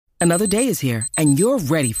Another day is here, and you're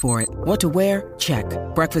ready for it. What to wear? Check.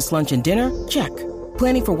 Breakfast, lunch, and dinner? Check.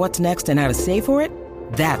 Planning for what's next and how to save for it?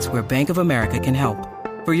 That's where Bank of America can help.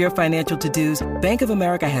 For your financial to-dos, Bank of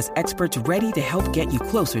America has experts ready to help get you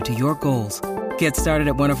closer to your goals. Get started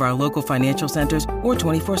at one of our local financial centers or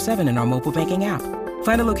 24/7 in our mobile banking app.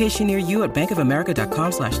 Find a location near you at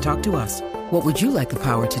bankofamerica.com/talktous. What would you like the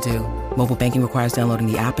power to do? Mobile banking requires downloading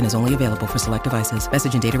the app and is only available for select devices.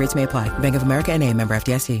 Message and data rates may apply. Bank of America N.A., member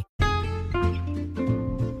FDIC.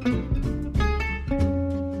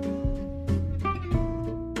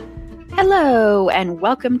 Hello, and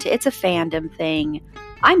welcome to It's a Fandom Thing.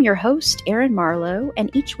 I'm your host, Erin Marlowe,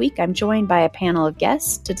 and each week I'm joined by a panel of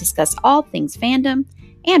guests to discuss all things fandom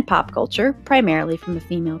and pop culture, primarily from a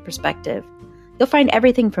female perspective. You'll find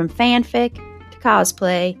everything from fanfic to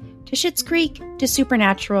cosplay to Schitt's Creek to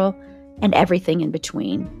Supernatural and everything in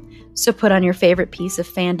between. So put on your favorite piece of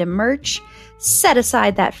fandom merch, set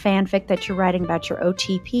aside that fanfic that you're writing about your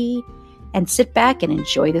OTP, and sit back and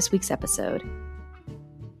enjoy this week's episode.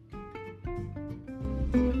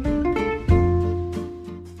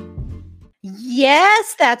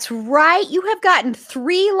 Yes, that's right. You have gotten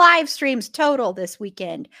 3 live streams total this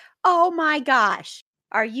weekend. Oh my gosh.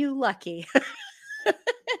 Are you lucky?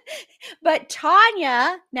 But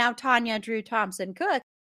Tanya Drew Thompson Cook,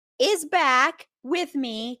 is back with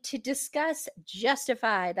me to discuss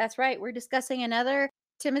Justified. That's right. We're discussing another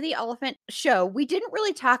Timothy Olyphant show. We didn't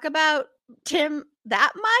really talk about Tim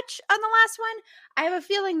that much on the last one. I have a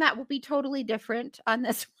feeling that will be totally different on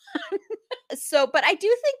this one. But I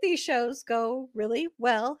do think these shows go really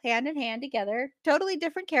well hand in hand together. Totally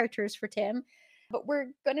different characters for Tim. But we're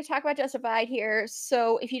going to talk about Justified here.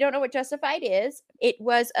 So if you don't know what Justified is, it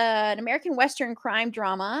was an American Western crime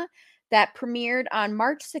drama that premiered on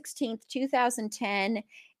March 16th, 2010,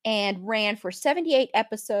 and ran for 78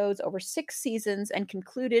 episodes over 6 seasons and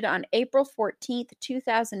concluded on April 14th,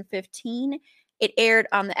 2015. It aired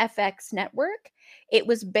on the FX network. It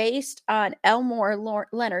was based on Elmore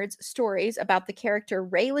Leonard's stories about the character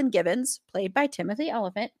Raylan Givens, played by Timothy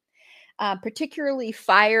Olyphant. Particularly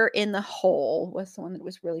Fire in the Hole was the one that it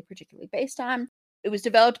was really particularly based on. It was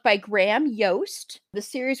developed by Graham Yost. The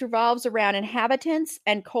series revolves around the inhabitants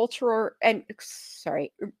and culture in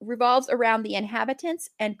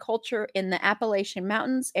the Appalachian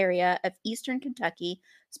Mountains area of eastern Kentucky,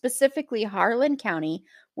 specifically Harlan County,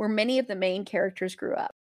 where many of the main characters grew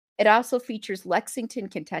up. It also features Lexington,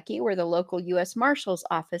 Kentucky, where the local U.S. Marshal's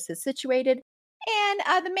office is situated.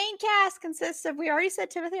 And the main cast consists of, we already said,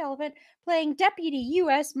 Timothy Olyphant playing Deputy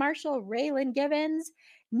U.S. Marshal Raylan Givens,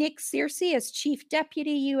 Nick Searcy as Chief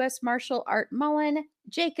Deputy U.S. Marshal Art Mullen,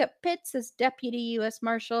 Jacob Pitts as Deputy U.S.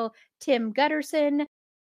 Marshal Tim Gutterson,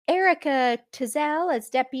 Erica Tizell as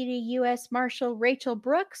Deputy U.S. Marshal Rachel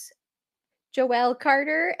Brooks, Joelle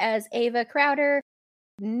Carter as Ava Crowder,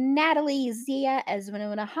 Natalie Zia as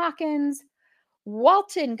Winona Hawkins,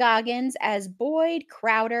 Walton Goggins as Boyd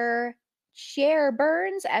Crowder, Cher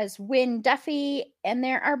Burns as Wynn Duffy, and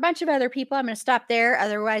there are a bunch of other people. I'm going to stop there.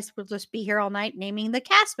 Otherwise, we'll just be here all night naming the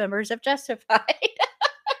cast members of Justified.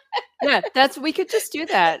 Yeah, we could just do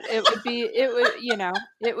that. It would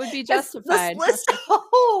be Justified. There's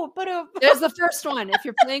the first one. If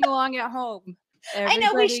you're playing along at home, I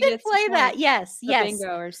know we should play that. Yes.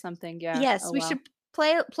 Bingo or something. Yeah. Yes, we should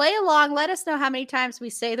play along. Let us know how many times we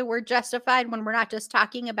say the word Justified when we're not just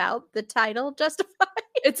talking about the title Justified.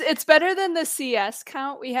 It's better than the CS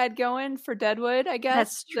count we had going for Deadwood, I guess.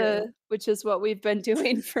 That's true. Which is what we've been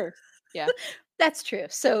doing for, yeah. That's true.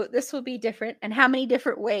 So this will be different. And how many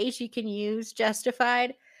different ways you can use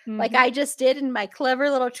Justified? Mm-hmm. Like I just did in my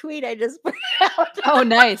clever little tweet I just put out. Oh,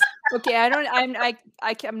 nice. Okay,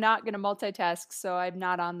 I'm not going to multitask, so I'm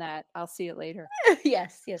not on that. I'll see it later.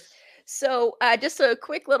 Yes. So just a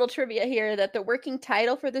quick little trivia here that the working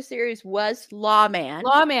title for the series was Lawman.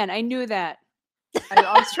 Lawman, I knew that. I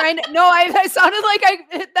was trying to, I sounded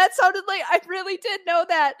like I really did know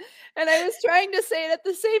that. And I was trying to say it at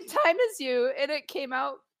the same time as you, and it came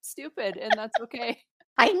out stupid, and that's okay.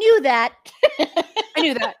 I knew that.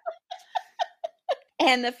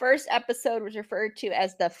 And the first episode was referred to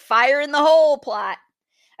as the Fire in the Hole plot.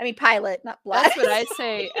 I mean, pilot, not plot. That's what I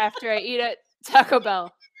say after I eat at Taco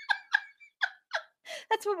Bell.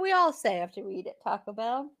 That's what we all say after we eat at Taco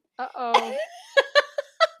Bell. Uh-oh.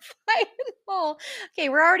 Okay,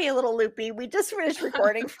 we're already a little loopy. We just finished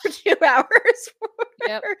recording for 2 hours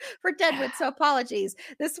for Deadwood, so apologies.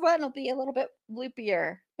 This one will be a little bit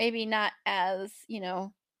loopier. Maybe not as,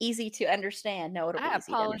 easy to understand. No, it'll be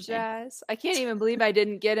easy to apologize. I can't even believe I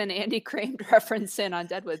didn't get an Andy Kramer reference in on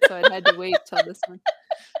Deadwood, so I had to wait till this one.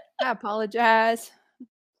 I apologize.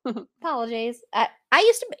 Apologies. I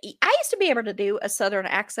used to be able to do a Southern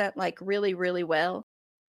accent like really, really well.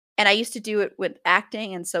 And I used to do it with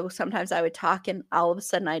acting. And so sometimes I would talk and all of a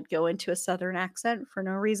sudden I'd go into a Southern accent for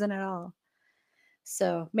no reason at all.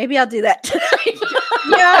 So maybe I'll do that tonight.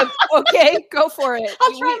 Yeah, okay, go for it.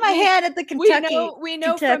 I'll try my hand at the Kentucky. We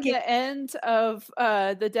know from the end of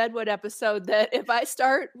the Deadwood episode that if I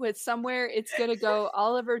start with somewhere, it's gonna go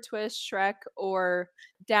Oliver Twist, Shrek, or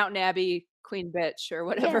Downton Abbey, Queen Bitch, or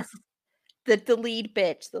whatever. Yes. The lead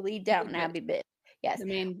bitch, the lead Downton Abbey bitch. Yes.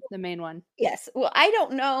 The main one. Yes. Well, I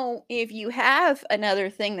don't know if you have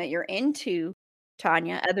another thing that you're into,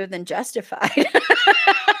 Tanya, other than Justified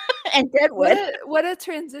and Deadwood. What a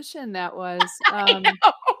transition that was.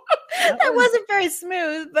 That wasn't very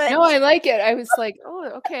smooth, but no, I like it. I was like,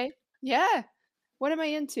 oh, okay. Yeah. What am I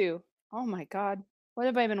into? Oh my God. What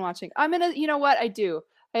have I been watching? You know what I do?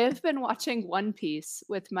 I have been watching One Piece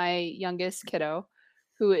with my youngest kiddo,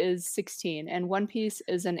 who is 16. And One Piece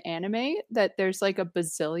is an anime that there's like a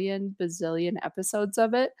bazillion episodes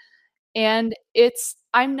of it. And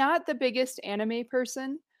I'm not the biggest anime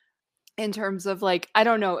person in terms of like, I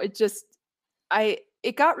don't know. It's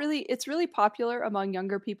really popular among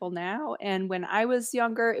younger people now. And when I was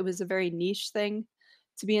younger, it was a very niche thing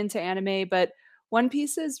to be into anime, but One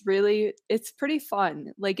Piece it's pretty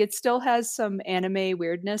fun. Like it still has some anime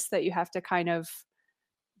weirdness that you have to kind of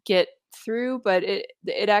get through, but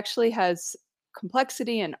it actually has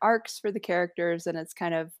complexity and arcs for the characters, and it's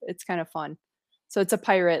kind of fun. So it's a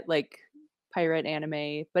pirate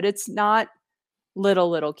anime, but it's not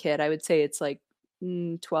little kid. I would say it's like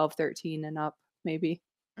 12, 13 and up, maybe.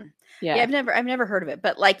 Yeah. I've never heard of it,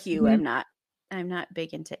 but like you, I'm not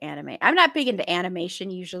big into anime. I'm not big into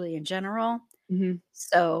animation usually in general. Mm-hmm.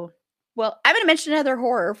 So, well, I'm going to mention another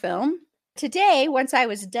horror film. Today, once I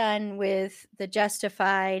was done with the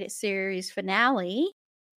Justified series finale,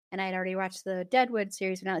 and I'd already watched the Deadwood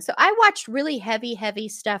series finale. So I watched really heavy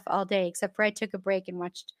stuff all day, except for I took a break and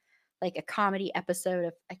watched like a comedy episode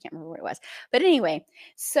of, I can't remember what it was. But anyway,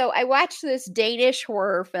 so I watched this Danish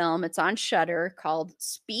horror film. It's on Shudder called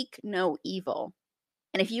Speak No Evil.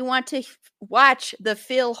 And if you want to watch the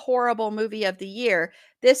feel horrible movie of the year,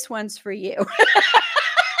 this one's for you.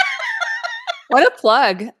 What a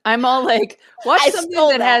plug. I'm all like, watch something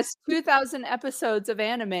that has 2,000 episodes of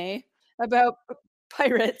anime about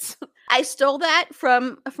pirates. I stole that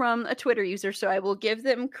from a Twitter user, so I will give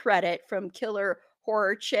them credit. From Killer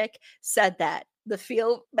Horror Chick said that the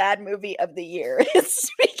feel bad movie of the year is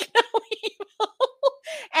Speak No Evil.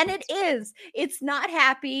 And it is. It's not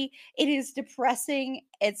happy. It is depressing.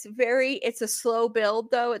 It's a slow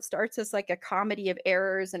build though. It starts as like a comedy of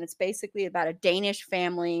errors, and it's basically about a Danish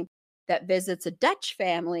family that visits a Dutch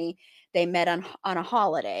family they met on a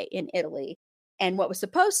holiday in Italy. And what was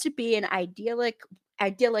supposed to be an idyllic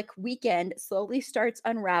weekend slowly starts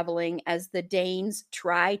unraveling as the Danes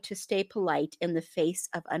try to stay polite in the face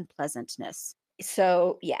of unpleasantness.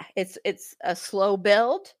 So yeah, it's a slow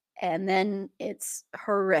build, and then it's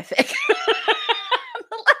horrific. The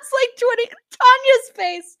last like 20, Tanya's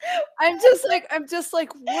face. I'm just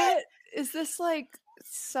like, what is this? Like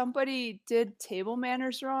somebody did table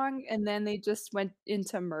manners wrong and then they just went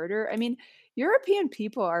into murder. I mean, European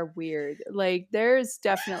people are weird. Like there's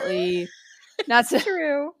definitely not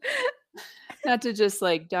true. Not to just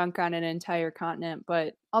like dunk on an entire continent,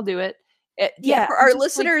 but I'll do it. For our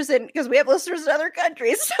listeners, and because we have listeners in other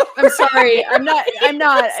countries. So I'm sorry. I'm not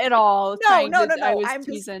at all. No. I was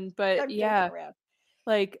teasing, but yeah,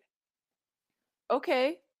 like,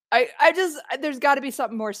 okay. I just, there's got to be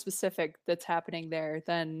something more specific that's happening there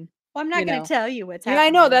than. Well, I'm not going to tell you what's happening. Yeah, I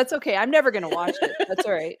know. That's okay. I'm never going to watch it. That's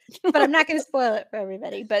all right. But I'm not going to spoil it for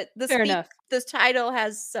everybody. But Fair enough. This title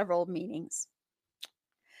has several meanings.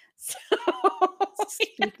 So,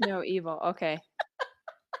 Speak no evil. Okay.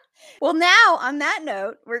 Well, now on that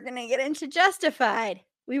note, we're going to get into Justified.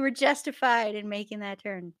 We were justified in making that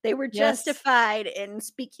turn. They were justified in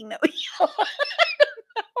speaking no evil.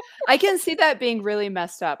 I can see that being really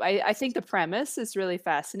messed up. I think the premise is really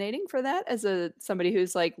fascinating for that as somebody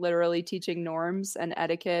who's like literally teaching norms and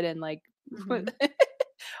etiquette and like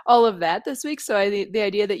all of that this week. So the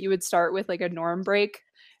idea that you would start with like a norm break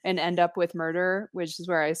and end up with murder, which is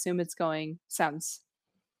where I assume it's going, sounds,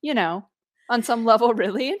 on some level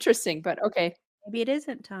really interesting, but okay. Maybe it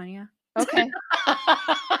isn't, Tanya. Okay.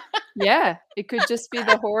 Yeah, it could just be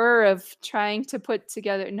the horror of trying to put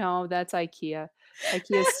together. No, that's IKEA.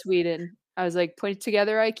 IKEA Sweden. I was like, put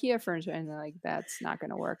together IKEA furniture, and they're like, that's not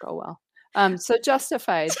going to work. Oh well. So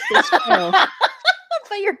Justified.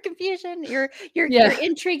 But your confusion, your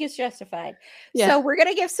intrigue is justified. Yeah. So we're going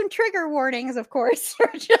to give some trigger warnings, of course, for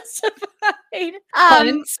Justified. Right.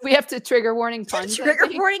 Puns. We have to trigger warning puns. Trigger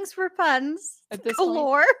warnings for puns. At this point.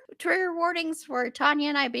 Galore. Trigger warnings for Tanya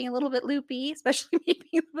and I being a little bit loopy, especially me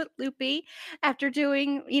being a little bit loopy after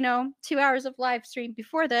doing, 2 hours of live stream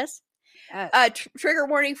before this. Yes. Trigger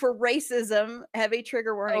warning for racism. Heavy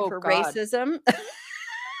trigger warning for God. racism.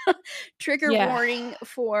 Trigger warning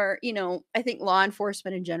for, I think law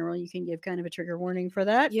enforcement in general, you can give kind of a trigger warning for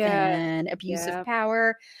that. Yeah. And abuse of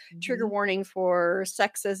power. Trigger warning for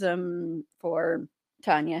sexism for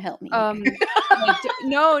Tanya, help me.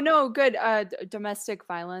 No, good. Domestic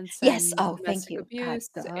violence. Yes. And Thank you. Abuse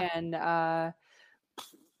and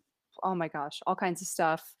oh my gosh, all kinds of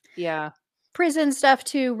stuff. Yeah. Prison stuff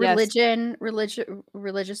too. Yes.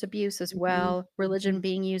 Religious abuse as well. Religion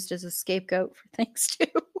being used as a scapegoat for things too.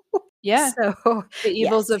 Yeah. So the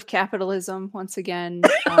evils of capitalism once again.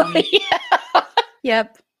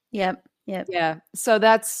 Yep. Yeah. So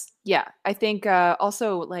that's I think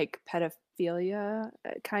also like pedophilia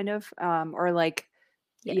kind of or like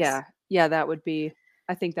that would be,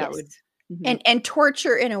 I think that would and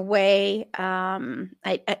torture in a way.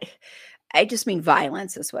 I just mean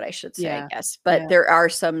violence is what I should say, I guess. But there are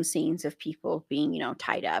some scenes of people being,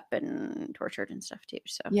 tied up and tortured and stuff too.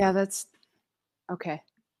 So yeah, that's okay.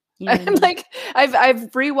 I'm like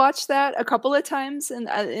I've rewatched that a couple of times in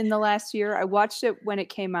the last year. I watched it when it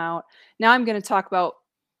came out. Now I'm going to talk about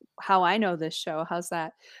how I know this show. How's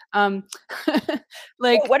that?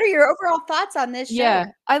 Like, what are your overall thoughts on this show? Yeah,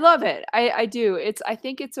 I love it. I do. I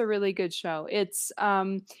think it's a really good show. It's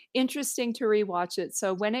interesting to rewatch it.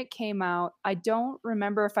 So when it came out, I don't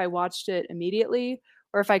remember if I watched it immediately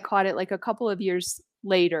or if I caught it like a couple of years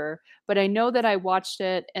later, but I know that I watched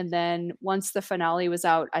it, and then once the finale was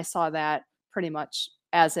out, I saw that pretty much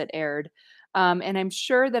as it aired. And I'm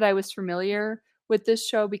sure that I was familiar with this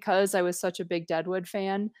show because I was such a big Deadwood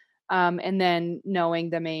fan. And then knowing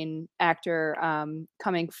the main actor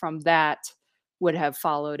coming from that would have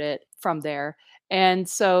followed it from there. And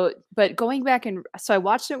so, but going back so I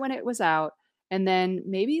watched it when it was out, and then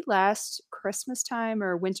maybe last Christmas time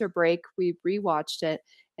or winter break, we rewatched it.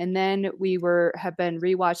 And then we have been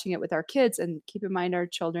rewatching it with our kids, and keep in mind our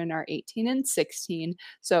children are 18 and 16.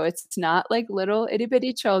 So it's not like little itty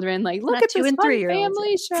bitty children, like look at this fun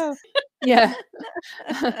family show. Yeah.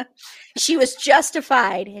 She was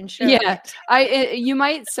justified in showing it. You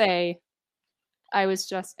might say I was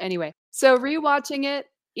just anyway. So rewatching it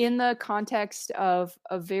in the context of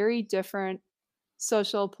a very different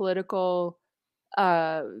social political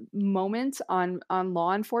moment on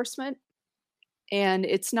law enforcement. And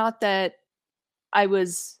it's not that I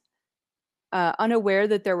was unaware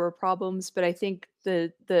that there were problems, but I think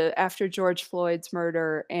the after George Floyd's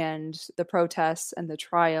murder and the protests and the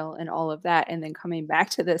trial and all of that, and then coming back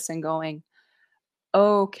to this and going,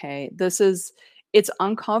 okay, it's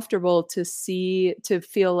uncomfortable to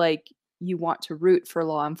feel like you want to root for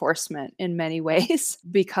law enforcement in many ways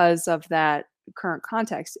because of that current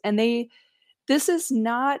context. And this is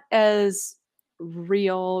not as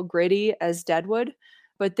real gritty as Deadwood,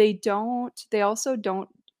 but they also don't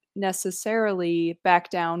necessarily back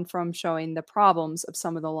down from showing the problems of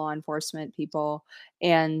some of the law enforcement people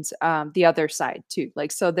and the other side too.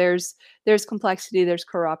 Like, so there's complexity, there's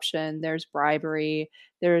corruption, there's bribery,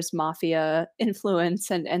 there's mafia influence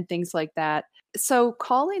and things like that. So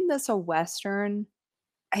calling this a Western,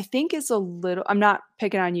 I think is a little, I'm not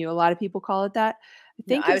picking on you. A lot of people call it that.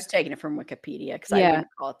 I was taking it from Wikipedia because I wouldn't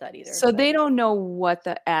call it that either. So they don't know what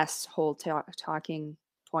the asshole talking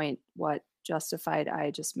point, what justified. I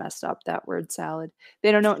just messed up that word salad.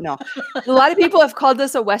 They don't know. No. A lot of people have called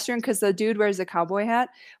this a Western because the dude wears a cowboy hat,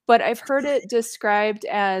 but I've heard it described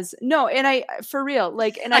as no. And I, for real,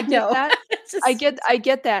 like, and I get that. I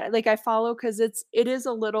get that. Like I follow because it is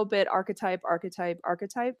a little bit archetype,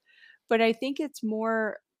 but I think it's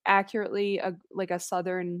more accurately like a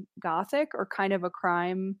Southern Gothic or kind of a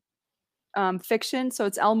crime fiction. So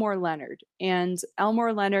it's Elmore Leonard, and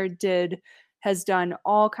Elmore Leonard has done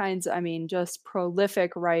all kinds, just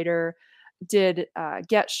prolific writer, did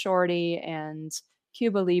Get Shorty and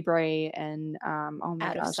Cuba Libre and oh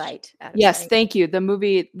my gosh. Out of Sight. Yes, thank you. The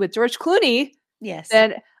movie with George Clooney. Yes.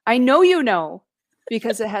 That I know you know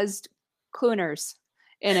because it has Clooners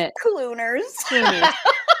in it. Clooners.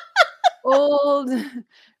 Old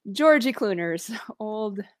Georgie Clooners.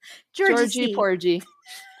 Old Georgie Porgy.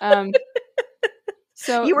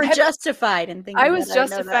 So you were justified in thinking I was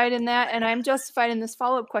justified in that, and I'm justified in this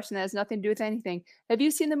follow-up question that has nothing to do with anything. Have you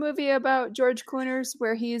seen the movie about George Clooners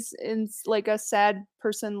where he's in like a sad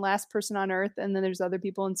person, last person on Earth, and then there's other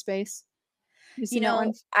people in space? You seen that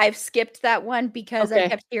one? I've skipped that one because I Okay.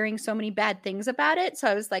 kept hearing so many bad things about it. So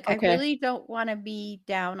I was like, I Okay. really don't want to be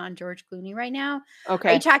down on George Clooney right now. Are you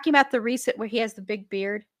Okay. talking about the recent where he has the big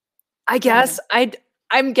beard? I guess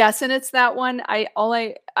I'm guessing it's that one.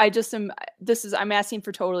 I just am I'm asking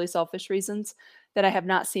for totally selfish reasons that I have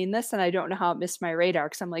not seen this and I don't know how it missed my radar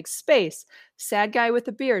because I'm like, space, sad guy with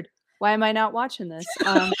a beard. Why am I not watching this?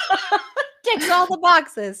 Ticks all the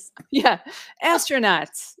boxes. Yeah,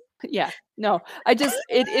 astronauts. Yeah, no,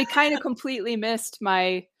 it kind of completely missed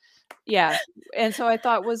my and so I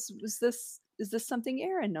thought is this something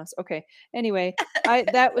Aaron knows? Okay, anyway,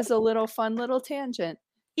 that was a little fun little tangent.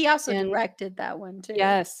 He also And directed that one too.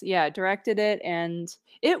 yes, yeah, directed it and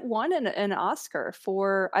it won an Oscar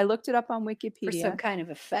for I looked it up on For some Wikipedia. kind of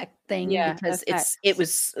effect thing Yeah, because effects. it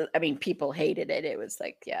was I mean, people hated it. It was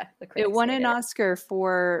like, the It critics won an hated Oscar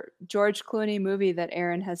for George Clooney movie that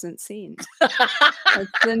Aaron hasn't seen. it.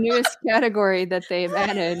 It's the newest category that they've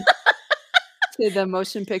added to the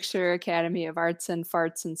Motion Picture Academy of Arts and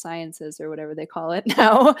Farts and Sciences or whatever they call it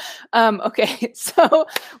now. Okay, so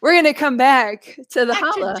we're gonna come back to the Back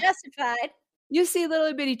to holla. Justified. You see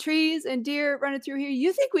little bitty trees and deer running through here.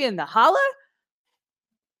 You think we in the holla?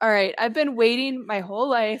 All right, I've been waiting my whole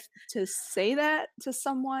life to say that to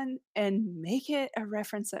someone and make it a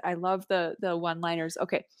reference. I love the one-liners.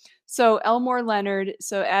 Okay, so Elmore Leonard.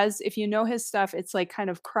 So as if you know his stuff, it's like kind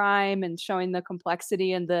of crime and showing the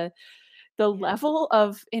complexity and the level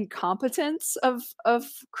of incompetence of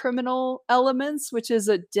criminal elements, which is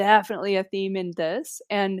definitely a theme in this,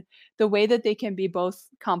 and the way that they can be both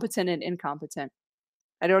competent and incompetent.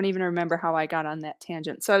 I don't even remember how I got on that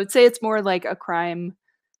tangent. So I would say it's more like a crime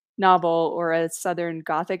novel or a Southern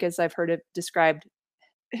Gothic, as I've heard it described,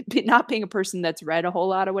 not being a person that's read a whole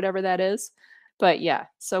lot of whatever that is. But yeah,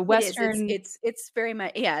 so Western. It's very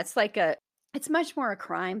much it's like it's much more a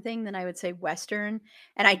crime thing than I would say Western.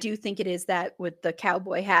 And I do think it is that with the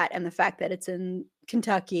cowboy hat and the fact that it's in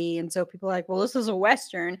Kentucky. And so people are like, well, this is a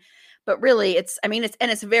Western. But really it's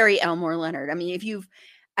very Elmore Leonard. I mean,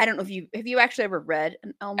 I don't know if have you actually ever read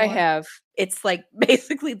an Elmore? I have. It's like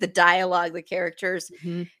basically the dialogue, the characters.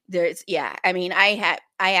 Mhm. I mean, I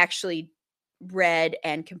actually read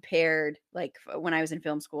and compared, like when I was in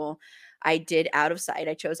film school, I did Out of Sight.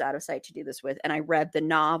 I chose Out of Sight to do this with, and I read the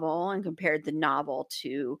novel and compared the novel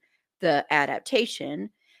to the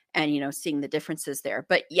adaptation and seeing the differences there.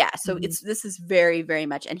 But yeah, so Mhm. this is very, very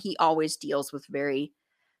much, and he always deals with very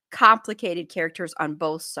complicated characters on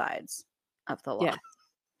both sides of the law. Yeah.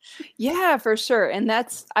 Yeah, for sure. And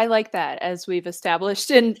I like that, as we've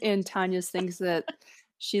established in Tanya's things that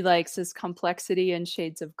she likes is complexity and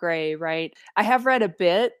shades of gray, right? I have read a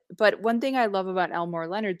bit, but one thing I love about Elmore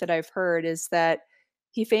Leonard that I've heard is that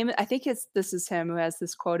I think this is him who has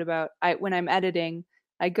this quote about when I'm editing,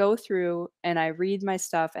 I go through and I read my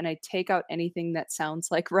stuff and I take out anything that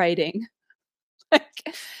sounds like writing.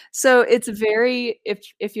 So it's very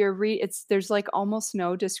if you're there's like almost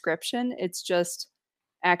no description. It's just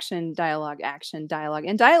action, dialogue, and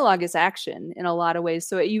dialogue is action in a lot of ways.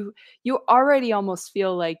 So you already almost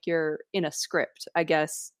feel like you're in a script, I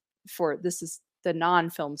guess, for this is the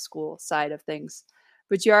non-film school side of things.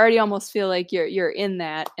 But you already almost feel like you're in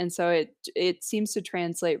that, and so it seems to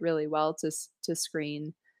translate really well to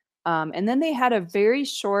screen. And then they had a very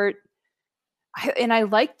short and I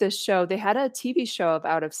liked this show. They had a TV show of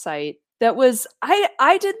Out of Sight that was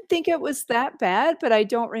I didn't think it was that bad, but I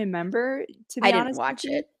don't remember, to be I didn't honest with watch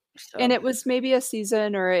you. it. And So it was maybe a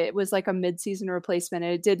season or it was like a mid-season replacement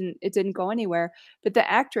and it didn't go anywhere. But the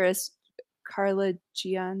actress Carla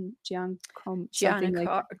something like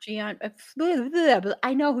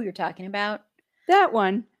I know who you're talking about. that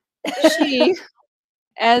one. She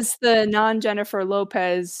as the non-Jennifer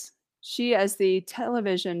Lopez, she as the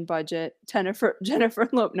television budget Jennifer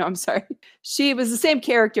Lopez. No, I'm sorry. She was the same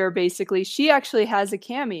character basically. She actually has a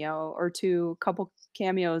cameo or couple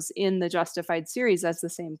cameos in the Justified series as the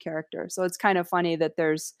same character. So it's kind of funny that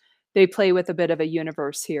they play with a bit of a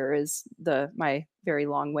universe here is my very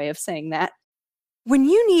long way of saying that. When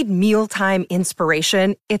you need mealtime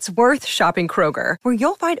inspiration, it's worth shopping Kroger, where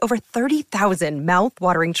you'll find over 30,000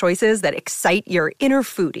 mouth-watering choices that excite your inner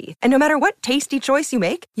foodie. And no matter what tasty choice you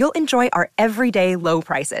make, you'll enjoy our everyday low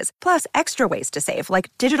prices, plus extra ways to save,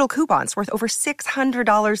 like digital coupons worth over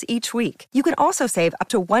 $600 each week. You can also save up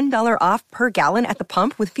to $1 off per gallon at the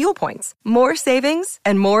pump with fuel points. More savings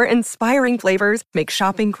and more inspiring flavors make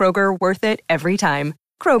shopping Kroger worth it every time.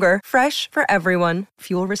 Kroger, fresh for everyone.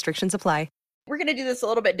 Fuel restrictions apply. We're going to do this a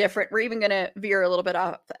little bit different. We're even going to veer a little bit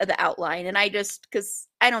off the outline. And because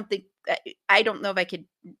I don't know if I could,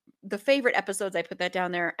 the favorite episodes, I put that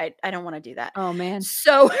down there. I don't want to do that. Oh man.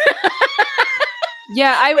 So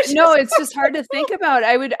Yeah, I would Which no, is it's just hard to think about.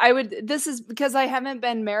 I would this is because I haven't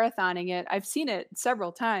been marathoning it. I've seen it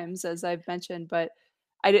several times as I've mentioned, but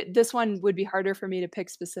this one would be harder for me to pick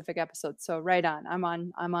specific episodes. So right on. I'm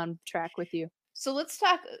on track with you. So let's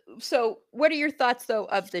talk. So, what are your thoughts though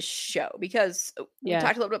of this show? Because we Yeah.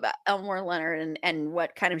 talked a little bit about Elmore Leonard and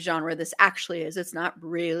what kind of genre this actually is. It's not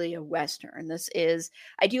really a western. This is.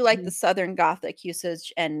 I do like the Mhm. Southern Gothic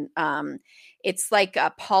usage, and it's like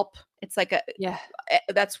a pulp. It's like a Yeah.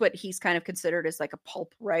 that's what he's kind of considered as like a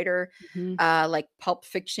pulp writer, Mhm. like pulp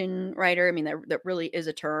fiction writer. I mean, that really is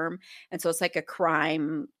a term, and so it's like a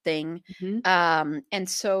crime thing. Mhm. And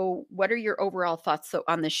so, what are your overall thoughts though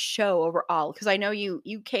on the show overall? Because I know you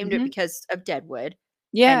came to it Mhm. because of Deadwood and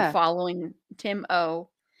Yeah. following Tim O,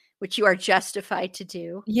 which you are justified to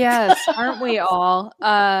do. Yes, aren't we all?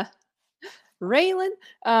 Raylan?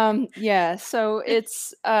 Yeah, so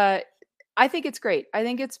it's I think it's great. I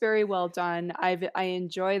think it's very well done. I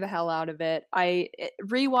enjoy the hell out of it.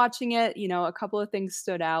 Rewatching it, you know, a couple of things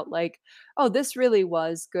stood out like, oh, this really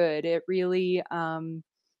was good. It really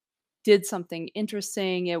did something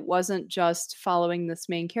interesting. It wasn't just following this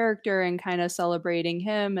main character and kind of celebrating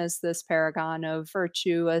him as this paragon of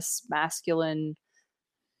virtuous, masculine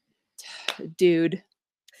dude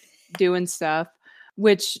doing stuff,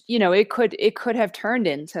 which, you know, it could have turned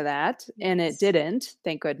into that, and it Yes. didn't,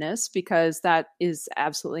 thank goodness, because that is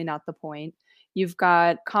absolutely not the point. You've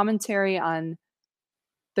got commentary on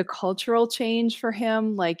the cultural change for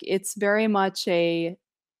him, like, it's very much a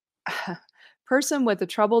person with a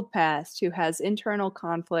troubled past who has internal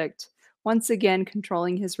conflict, once again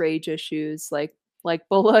controlling his rage issues, like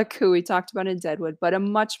Bullock, who we talked about in Deadwood, but a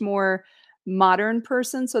much more modern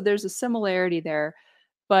person, so there's a similarity there.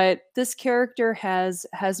 But this character has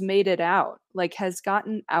made it out, like, has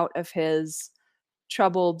gotten out of his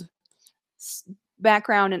troubled s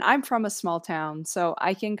background, and I'm from a small town, so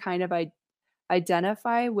I can kind of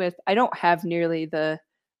identify with I don't have nearly the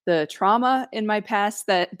trauma in my past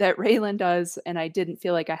that Raylan does, and I didn't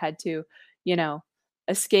feel like I had to, you know,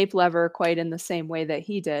 escape Lever quite in the same way that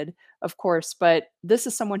he did, of course, but this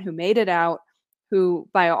is someone who made it out, who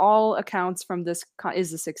by all accounts from this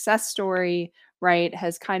is a success story, right?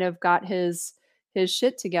 Has kind of got his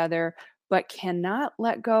shit together, but cannot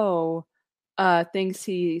let go things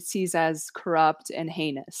he sees as corrupt and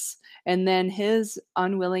heinous. And then his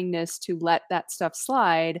unwillingness to let that stuff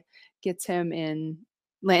slide gets him in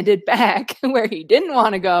landed back where he didn't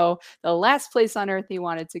want to go, the last place on earth he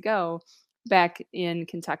wanted to go, back in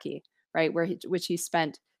Kentucky, right? Which he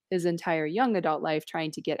spent his entire young adult life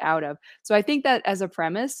trying to get out of. So I think that as a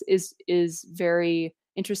premise is very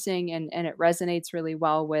interesting, and it resonates really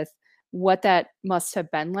well with what that must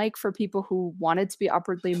have been like for people who wanted to be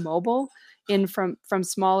upwardly mobile in from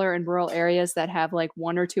smaller and rural areas that have like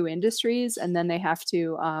one or two industries, and then they have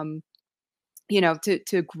to you know,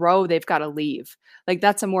 to grow they've got to leave. Like,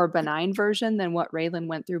 that's a more benign version than what Raylan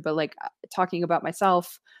went through, but like, talking about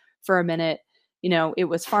myself for a minute, you know, it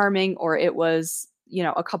was farming, or it was, you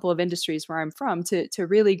know, a couple of industries where I'm from. To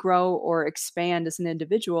really grow or expand as an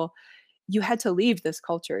individual, you had to leave this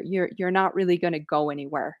culture. You're not really going to go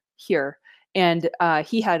anywhere here. And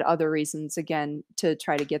he had other reasons, again, to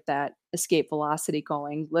try to get that escape velocity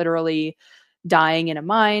going, literally dying in a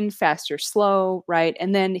mine, fast or slow, right?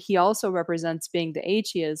 And then he also represents being the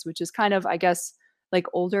age he is, which is kind of, I guess, like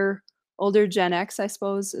older Gen X, I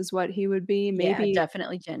suppose, is what he would be. Yeah, Maybe,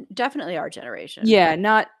 definitely our generation. yeah,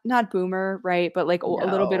 not boomer, right? But like a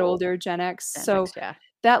little bit No, older Gen X. Gen So X, yeah.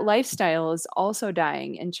 that lifestyle is also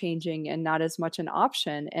dying and changing and not as much an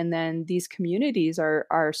option. And then these communities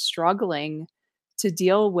are struggling to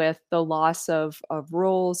deal with the loss of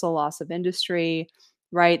roles, the loss of industry,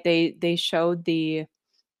 right? They showed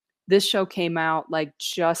this show came out like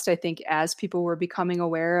just I think as people were becoming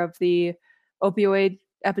aware of the opioid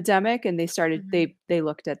epidemic, and they started Mhm. they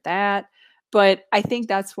looked at that. But I think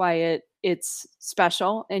that's why it's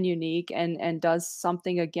special and unique, and does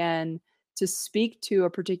something again to speak to a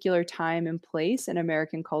particular time and place in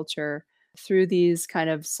American culture through these kind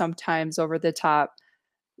of sometimes over the top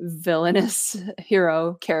villainous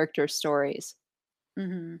hero character stories.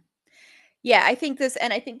 Mhm. Yeah, I think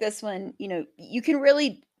this one, you know, you can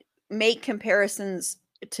really make comparisons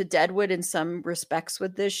to Deadwood in some respects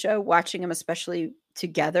with this show, watching them especially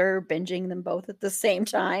together, binging them both at the same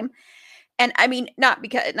time. And I mean, not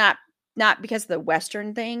because of the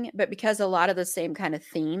Western thing, but because a lot of the same kind of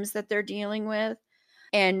themes that they're dealing with.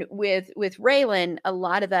 And with Raylan, a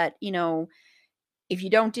lot of that, you know, if you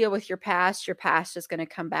don't deal with your past is going to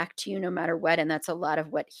come back to you no matter what. And that's a lot of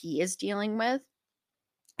what he is dealing with.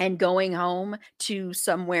 and going home to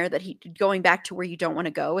somewhere that going back to where you don't want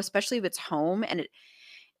to go, especially if it's home and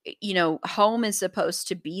home is supposed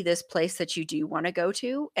to be this place that you do want to go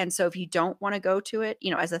to. And so if you don't want to go to it,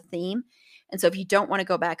 as a theme, and so if you don't want to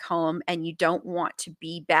go back home and you don't want to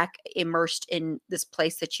be back immersed in this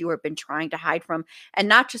place that you have been trying to hide from, and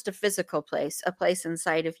not just a physical place, a place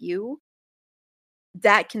inside of you,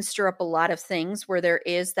 that can stir up a lot of things where there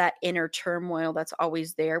is that inner turmoil that's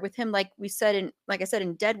always there with him. Like I said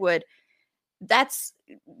in Deadwood, that's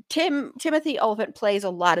Timothy Olyphant plays a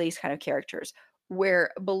lot of these kind of characters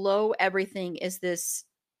where below everything is this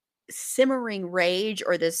simmering rage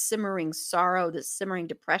or this simmering sorrow, this simmering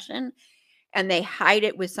depression, and they hide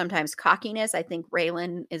it with sometimes cockiness. I think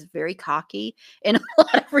Raylan is very cocky in a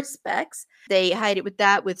lot of respects. They hide it with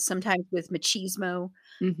that, sometimes with machismo,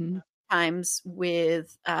 Mm-hmm. times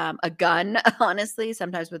with a gun, honestly,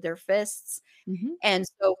 sometimes with their fists. Mm-hmm. And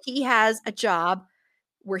so he has a job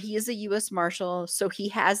where he is a U.S. Marshal. So he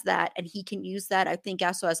has that, and he can use that, I think,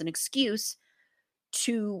 also as an excuse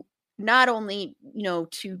to not only,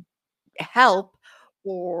 to help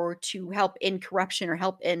or to help in corruption or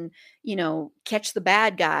help in, catch the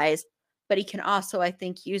bad guys, but he can also, I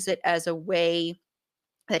think, use it as a way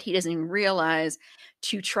that he doesn't even realize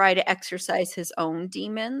to try to exercise his own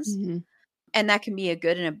demons. Mm-hmm. And that can be a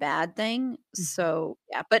good and a bad thing. So,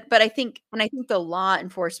 yeah, but I think when I think the law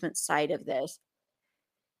enforcement side of this,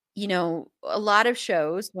 a lot of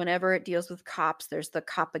shows, whenever it deals with cops, there's the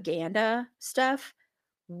propaganda stuff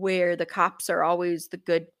where the cops are always the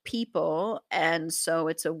good people. And so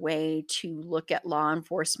it's a way to look at law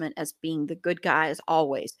enforcement as being the good guys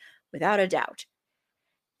always, without a doubt.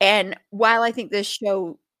 And while I think this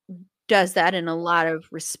show does that in a lot of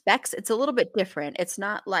respects, it's a little bit different. It's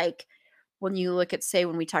not like when you look at, say,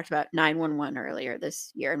 when we talked about 911 earlier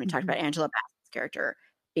this year, and we talked about Angela Bassett's character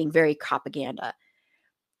being very propaganda.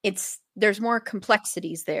 There's more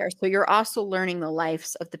complexities there. So you're also learning the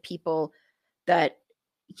lives of the people that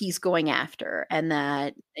he's going after, and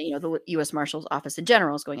that, the U.S. Marshal's office in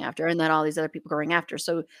general is going after, and that all these other people are going after.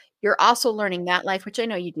 So you're also learning that life, which I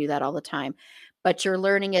know you do that all the time, but you're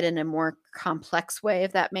learning it in a more complex way,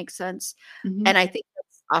 if that makes sense. Mm-hmm. And I think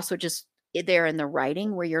that's also just there in the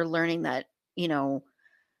writing where you're learning that,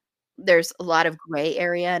 there's a lot of gray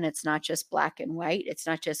area, and it's not just black and white. It's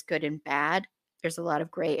not just good and bad. There's a lot of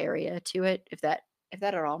gray area to it. If that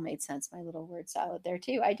at all made sense, my little word salad there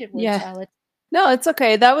too. I did word salad. No, it's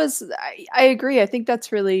okay. I agree. I think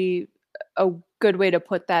that's really a good way to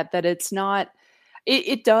put that it's not,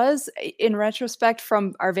 it does, in retrospect,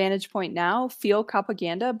 from our vantage point now, feel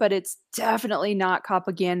propaganda, but it's definitely not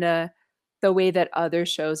propaganda the way that other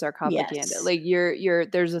shows are propaganda. Yes. Like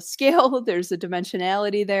there's a scale, there's a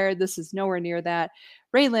dimensionality there. This is nowhere near that.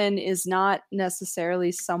 Raylan is not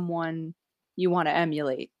necessarily someone you want to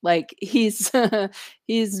emulate. Like he's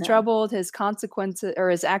troubled, his consequences, or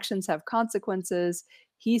his actions have consequences.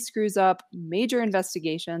 He screws up major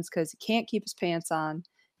investigations because he can't keep his pants on,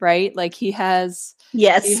 right? Like he has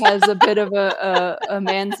a bit of a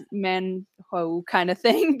man ho kind of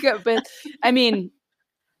thing. But I mean,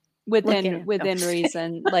 within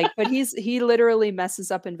reason, like, but he literally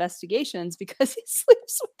messes up investigations because he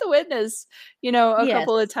sleeps with the witness, a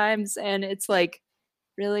couple of times, and it's like,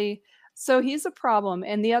 really? So he's a problem.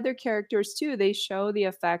 And the other characters too, they show the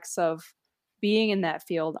effects of being in that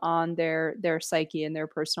field on their psyche and their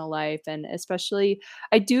personal life. And especially,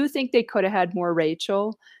 I do think they could have had more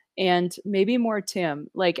Rachel and maybe more Tim.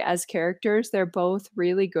 Like, as characters, they're both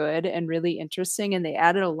really good and really interesting, and they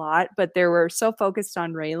added a lot, but they were so focused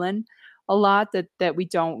on Raylan a lot that we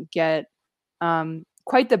don't get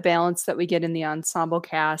quite the balance that we get in the ensemble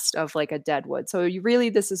cast of like a Deadwood. So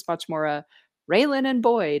this is much more a Raylan and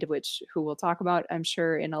Boyd, who we'll talk about, I'm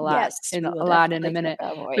sure, in a lot in a minute.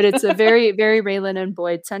 But it's a very, very Raylan and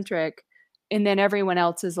Boyd centric, and then everyone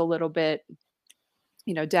else is a little bit,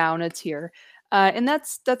 down a tier. And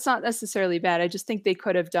that's not necessarily bad. I just think they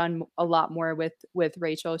could have done a lot more with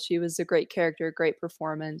Rachel. She was a great character, great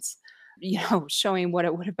performance, showing what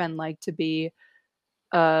it would have been like to be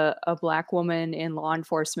a Black woman in law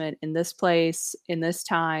enforcement in this place, in this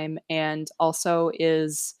time, and also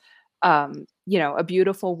is, a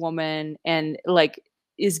beautiful woman, and like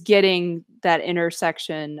is getting that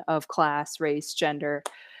intersection of class, race, gender,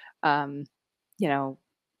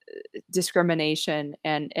 discrimination,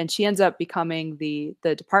 and she ends up becoming the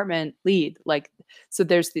department lead. Like, so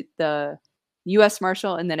there's the U.S.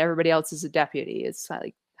 Marshal, and then everybody else is a deputy. It's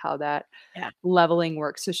like how that leveling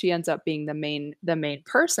works. So she ends up being the main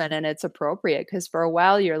person, and it's appropriate because for a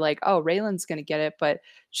while you're like, oh, Raylan's gonna get it, but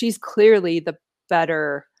she's clearly the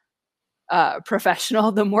better professional,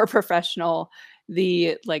 the more professional,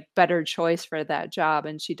 the like better choice for that job,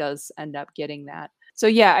 and she does end up getting that. So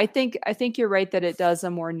yeah, I think you're right that it does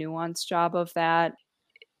a more nuanced job of that.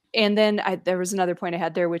 And then there was another point I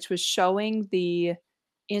had there, which was showing the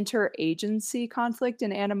interagency conflict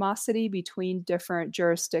and animosity between different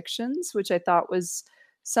jurisdictions, which I thought was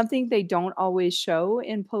something they don't always show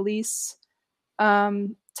in police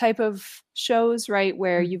type of shows, right?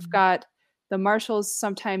 Where you've got the marshals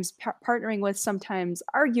sometimes partnering with, sometimes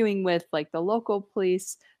arguing with, like the local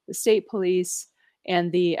police, the state police,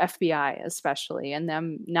 and the FBI especially, and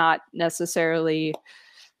them not necessarily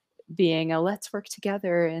being a let's work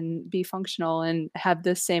together and be functional and have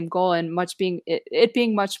this same goal, and much being it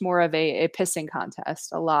being much more of a pissing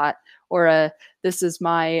contest a lot, or a this is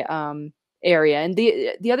my area. And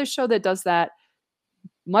the other show that does that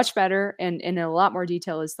much better and in a lot more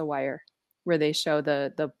detail is The Wire, where they show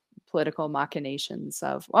the political machinations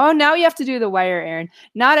of, oh, now you have to do The Wire, Erin.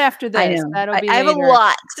 Not after this. I know. That'll be I have later. a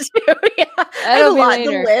lot to do. Yeah. I have a lot.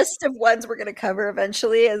 Later. The list of ones we're going to cover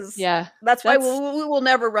eventually is, yeah. That's why we will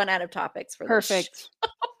never run out of topics for perfect.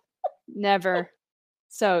 Never.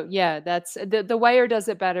 So yeah, that's the Wire does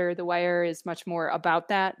it better. The Wire is much more about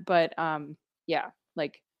that, but yeah,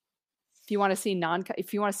 like if you want to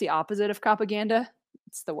see opposite of propaganda,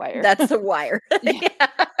 it's The Wire. That's The Wire. Yeah. Yeah.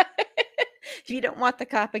 If you don't want the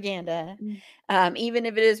propaganda, even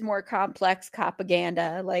if it is more complex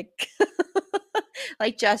propaganda, like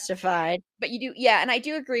like Justified, but you do, yeah. And I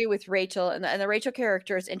do agree with Rachel, and the Rachel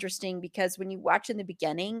character is interesting because when you watch in the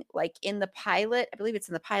beginning, like in the pilot, I believe it's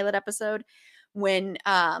in the pilot episode, when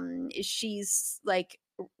she's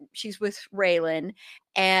with Raylan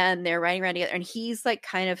and they're riding around together, and he's like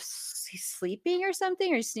kind of he's sleeping or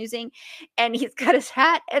something, or he's snoozing, and he's got his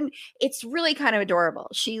hat, and it's really kind of adorable.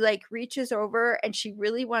 She like reaches over and she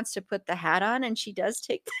really wants to put the hat on, and she does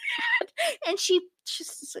take the hat and she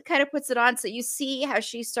just kind of puts it on. So you see how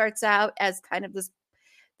she starts out as kind of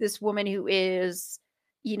this woman who is,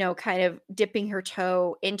 you know, kind of dipping her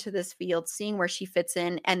toe into this field, seeing where she fits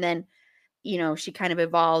in, and then, you know, she kind of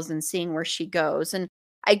evolves and seeing where she goes. And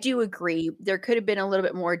I do agree there could have been a little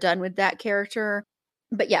bit more done with that character.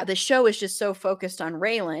 But yeah, the show is just so focused on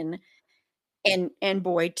Raylan and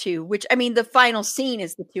Boyd too, which, I mean, the final scene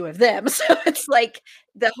is the two of them. So it's like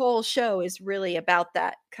the whole show is really about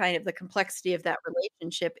that, kind of the complexity of that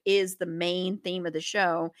relationship is the main theme of the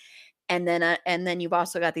show. And then you've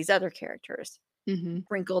also got these other characters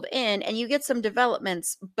sprinkled in, and you get some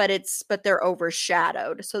developments, but they're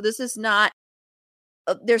overshadowed. So this is not,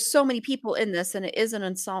 there's so many people in this, and it is an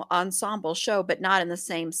ensemble show, but not in the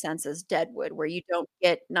same sense as Deadwood, where you don't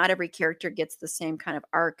get, not every character gets the same kind of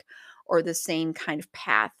arc or the same kind of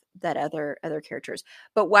path that other characters.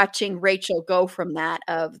 But watching Rachel go from that,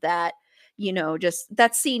 you know, just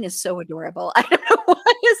that scene is so adorable. I don't know what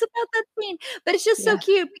it is about that scene, but it's just so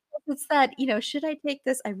cute, because it's that, you know, should I take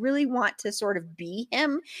this? I really want to sort of be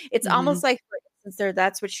him. It's almost like, for instance,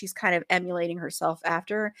 that's what she's kind of emulating herself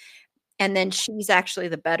after. And then she's actually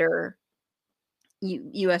the better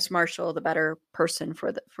U.S. Marshal, the better person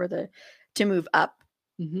for the to move up.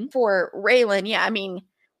 For Raylan, yeah, I mean,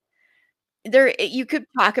 there you could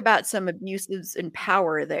talk about some abuses in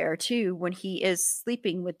power there too, when he is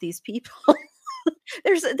sleeping with these people.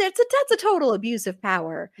 that's a total abuse of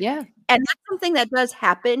power. Yeah, and that's something that does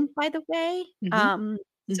happen, by the way.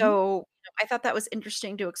 So I thought that was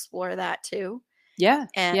interesting to explore that too. Yeah,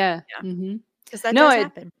 and because that does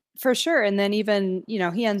happen. For sure. And then even, you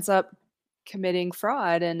know, he ends up committing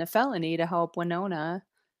fraud and a felony to help Winona.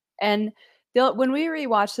 And when we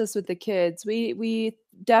rewatched this with the kids, we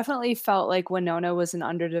definitely felt like Winona was an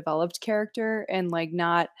underdeveloped character, and like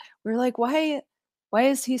we're like, why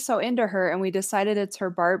is he so into her? And we decided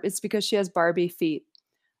it's because she has Barbie feet.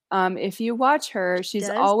 If you watch her, she's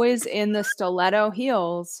always in the stiletto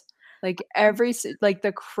heels, like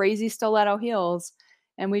the crazy stiletto heels.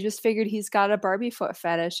 And we just figured he's got a Barbie foot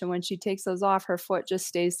fetish. And when she takes those off, her foot just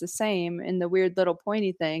stays the same in the weird little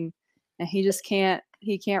pointy thing. And he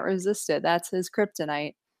can't resist it. That's his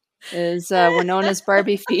kryptonite, is Winona's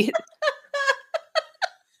Barbie feet.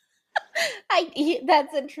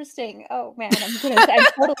 That's interesting. Oh man, I'm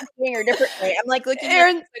totally seeing her differently. I'm like looking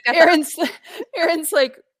at Erin's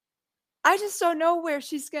like, I just don't know where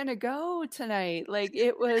she's gonna go tonight. Like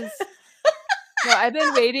it was. No, I've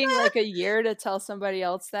been waiting like a year to tell somebody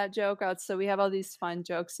else that joke out. So we have all these fun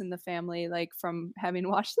jokes in the family, like from having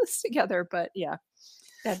watched this together. But yeah,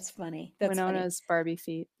 that's funny. Winona's Barbie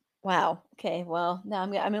feet. Wow. Okay. Well, now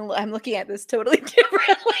I'm looking at this totally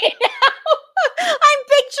differently now. I'm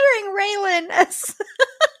picturing Raylan as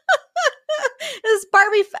this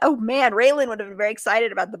Barbie. Oh man, Raylan would have been very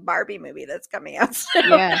excited about the Barbie movie that's coming out soon.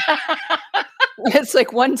 Yeah. It's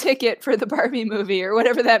like 1 ticket for the Barbie movie or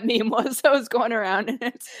whatever that meme was that was going around, and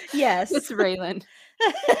it's Yes. Raylan.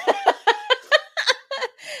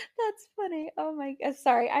 That's funny. Oh my god.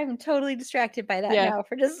 Sorry, I'm totally distracted by that Yeah. now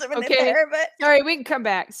for just a minute Okay. there, but All right, we can come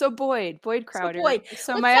back. So Boyd Crowder. Boyd.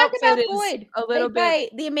 So Let's my talk outfit about is Boyd, a little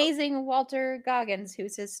played bit by the amazing Walter Goggins,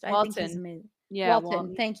 who's I think he's Walton. amazing. Yeah,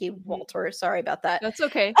 Walton. Thank you, Mhm. Walter. Sorry about that. That's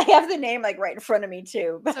okay. I have the name like right in front of me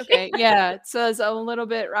too. It's okay. Yeah, it says a little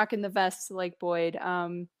bit rocking the vest like Boyd.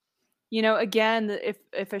 Again,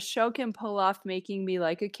 if a show can pull off making me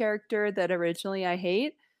like a character that originally I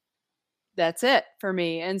hate, that's it for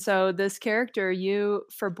me. And so this character,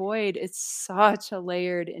 for Boyd, it's such a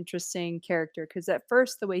layered, interesting character because at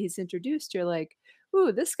first the way he's introduced, you're like,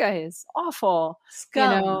 "Ooh, this guy is awful."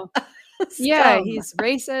 Scum. Yeah, Scum. he's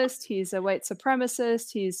racist, he's a white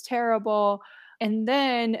supremacist, he's terrible. And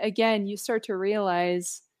then again, you start to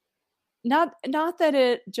realize not that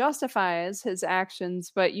it justifies his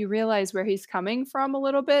actions, but you realize where he's coming from a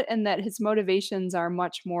little bit and that his motivations are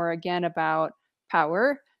much more again about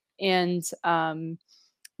power and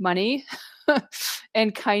money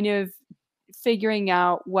and kind of figuring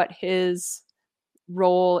out what his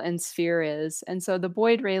role and sphere is. And so the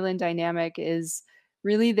Boyd Raylan dynamic is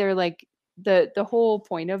really they're like the whole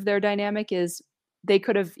point of their dynamic is they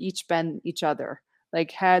could have each been each other.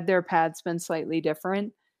 Like had their paths been slightly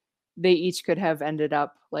different, they each could have ended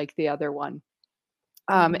up like the other one.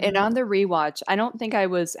 And on the rewatch, I don't think I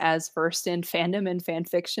was as versed in fandom and fan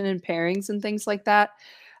fiction and pairings and things like that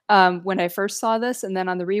when I first saw this. And then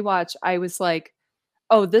on the rewatch, I was like,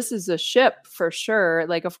 oh, this is a ship for sure.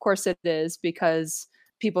 Like, of course it is because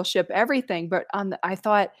people ship everything. But I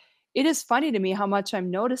thought it is funny to me how much I'm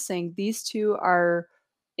noticing these two are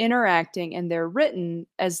interacting and they're written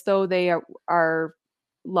as though they are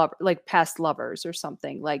like past lovers or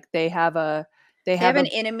something. Like they have an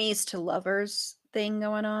enemies to lovers thing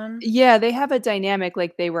going on. Yeah, they have a dynamic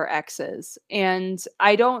like they were exes. And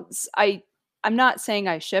I'm not saying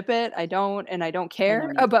I ship it. I don't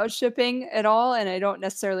care about shipping at all. And I don't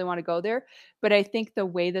necessarily want to go there. But I think the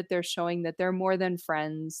way that they're showing that they're more than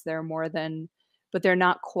friends, but they're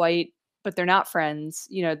not quite, but they're not friends.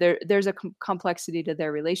 There's a complexity to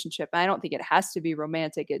their relationship. I don't think it has to be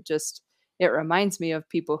romantic. It reminds me of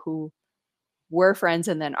people who were friends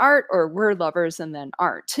and then aren't, or were lovers and then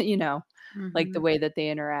aren't, like the way that they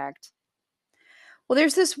interact. Well,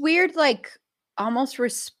 there's this weird, like, almost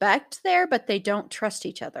respect there, but they don't trust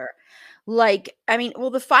each other. Like, I mean, well,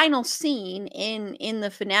 the final scene in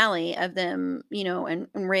the finale of them, and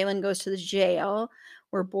Raylan goes to the jail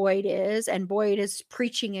where Boyd is, and Boyd is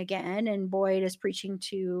preaching again, and Boyd is preaching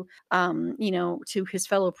to, to his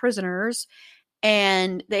fellow prisoners,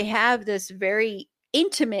 and they have this very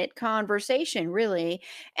intimate conversation, really,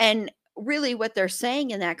 and really what they're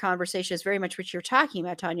saying in that conversation is very much what you're talking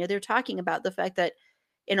about, Tanya. They're talking about the fact that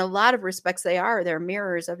in a lot of respects they're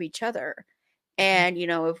mirrors of each other. And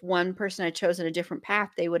if one person had chosen a different path,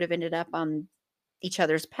 they would have ended up on each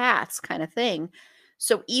other's paths, kind of thing.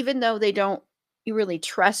 So even though they don't really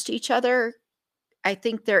trust each other, I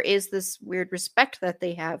think there is this weird respect that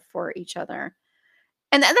they have for each other.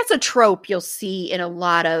 And that's a trope you'll see in a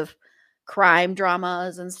lot of crime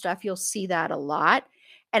dramas and stuff. You'll see that a lot.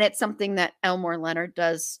 And it's something that Elmore Leonard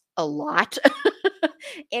does a lot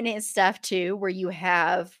in his stuff too, where you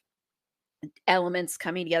have elements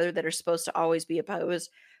coming together that are supposed to always be opposed,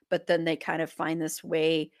 but then they kind of find this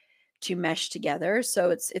way to mesh together. So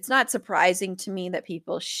it's not surprising to me that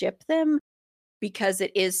people ship them because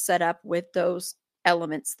it is set up with those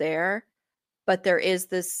elements there. But there is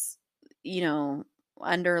this,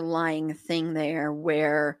 underlying thing there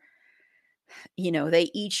where they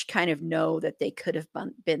each kind of know that they could have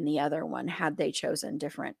been the other one had they chosen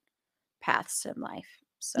different paths in life.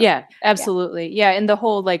 So yeah, absolutely. Yeah. And the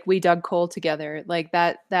whole like we dug coal together, like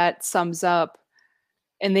that sums up.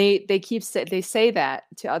 And they say that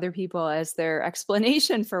to other people as their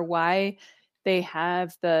explanation for why they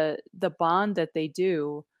have the bond that they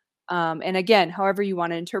do. And again, however you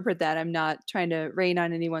want to interpret that, I'm not trying to rain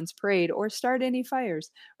on anyone's parade or start any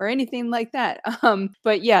fires or anything like that.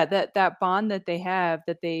 But yeah, that bond that they have,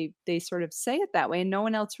 that they sort of say it that way and no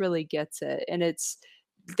one else really gets it. And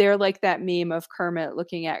they're like that meme of Kermit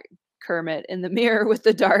looking at Kermit in the mirror with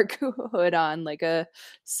the dark hood on like a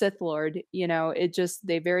Sith Lord,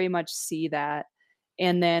 they very much see that.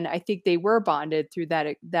 And then I think they were bonded through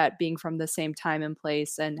that being from the same time and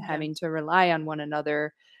place and having to rely on one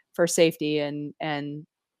another for safety and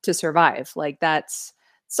to survive. Like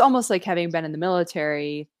it's almost like having been in the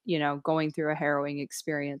military, going through a harrowing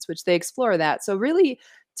experience, which they explore that. So really,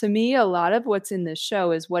 to me, a lot of what's in this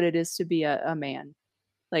show is what it is to be a man.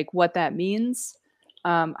 like what that means.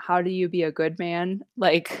 How do you be a good man?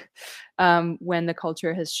 Like, when the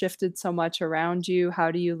culture has shifted so much around you,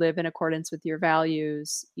 how do you live in accordance with your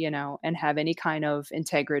values, and have any kind of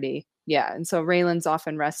integrity? Yeah. And so Raylan's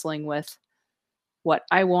often wrestling with what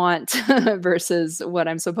I want versus what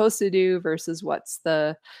I'm supposed to do versus what's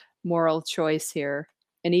the moral choice here.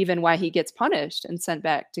 And even why he gets punished and sent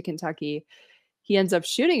back to Kentucky, he ends up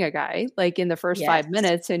shooting a guy like in the first 5 Yes.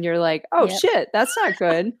 minutes, and you're like, oh Yep. shit, that's not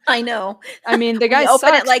good. I know. I mean, the When guy you open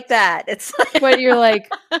it sucks, like that. It's but you're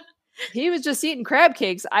like, he was just eating crab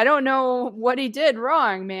cakes. I don't know what he did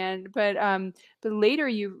wrong, man. But later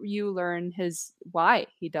you learn his why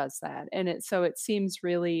he does that, and it seems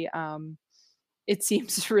really it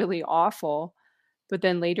seems really awful. But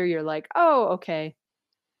then later you're like, oh, okay,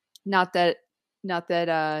 not that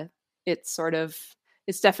it's sort of,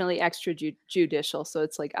 it's definitely extrajudicial, so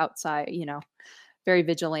it's like outside, very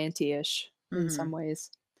vigilante-ish in Mhm. some ways.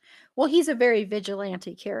 Well, he's a very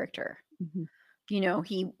vigilante character. Mhm.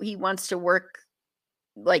 He wants to work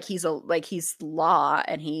like he's law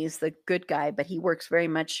and he's the good guy, but he works very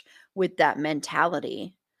much with that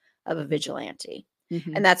mentality of a vigilante.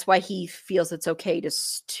 Mhm. And that's why he feels it's okay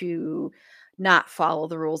to not follow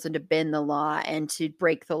the rules and to bend the law and to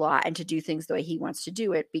break the law and to do things the way he wants to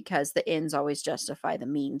do it, because the ends always justify the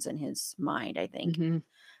means in his mind, I think. Mhm.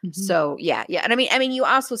 Mhm. So yeah. And I mean you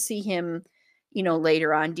also see him,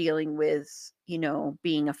 later on dealing with,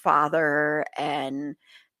 being a father and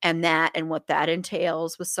that and what that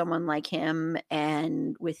entails with someone like him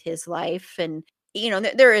and with his life. And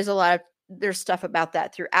there is there's stuff about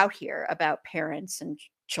that throughout here about parents and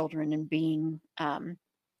children and being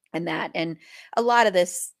and that. And a lot of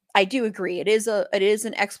this, I do agree, it is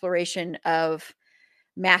an exploration of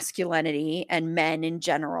masculinity and men in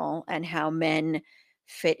general and how men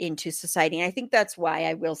fit into society. And I think that's why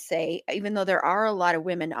I will say, even though there are a lot of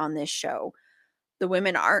women on this show, the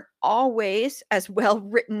women aren't always as well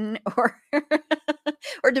written or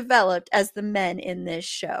or developed as the men in this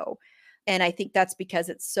show. And I think that's because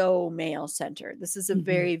it's so male centered. This is a Mhm.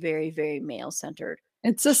 very, very, very male centered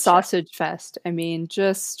It's a show. sausage fest. I mean,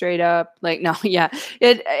 just straight up, like, no, yeah.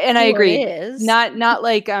 And I Well, it agree. is. Not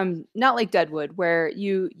like Deadwood, where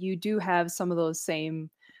you do have some of those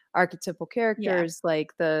same archetypal Yeah. characters,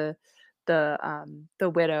 like the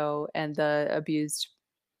widow and the abused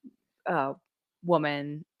uh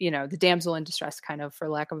woman, the damsel in distress, kind of, for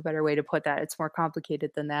lack of a better way to put that. It's more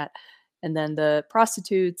complicated than that. And then the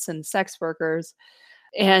prostitutes and sex workers,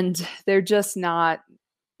 and they're just not,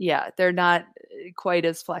 yeah, they're not quite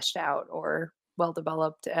as fleshed out or well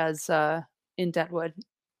developed as in Deadwood.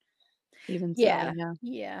 Even so, Yeah. yeah.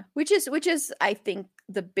 Yeah. Which is I think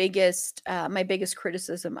the biggest my biggest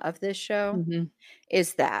criticism of this show Hmm.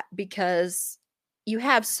 is that, because you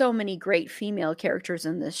have so many great female characters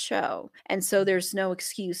in this show, and so there's no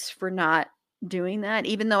excuse for not doing that,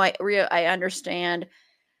 even though I understand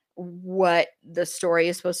what the story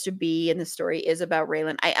is supposed to be and the story is about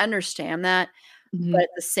Raylan. I understand that, Hmm. but at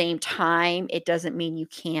the same time, it doesn't mean you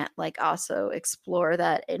can't like also explore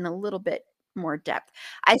that in a little bit more depth.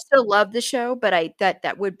 I still love the show, but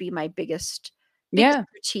that would be my biggest Yeah.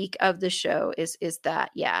 critique of the show is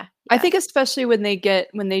that. Yeah. I Yeah. think especially when they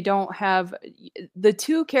don't have the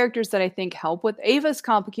two characters that I think help with Ava's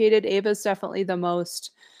complicated. Ava's definitely the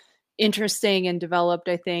most interesting and developed,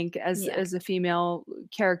 I think, Yeah. as a female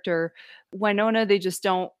character. Winona, they just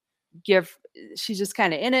don't give, she's just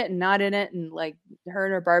kind of in it and not in it, and like her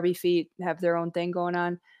and her Barbie feet have their own thing going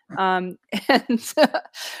on. Um and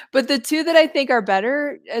but the two that I think are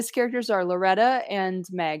better as characters are Loretta and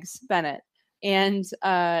Megs Bennett. And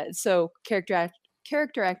so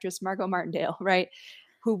character actress Margot Martindale, right,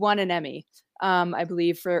 who won an Emmy, I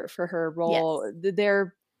believe, for her Yes. role.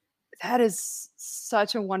 They're That is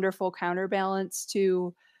such a wonderful counterbalance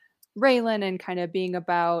to Raylan, and kind of being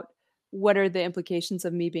about what are the implications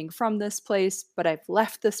of me being from this place, but I've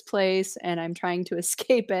left this place and I'm trying to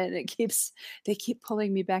escape it. And they keep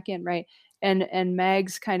pulling me back in, right? And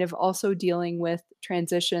Meg's kind of also dealing with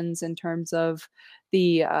transitions in terms of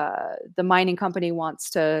the mining company wants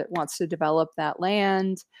to develop that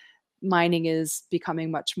land. Mining is becoming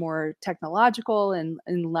much more technological and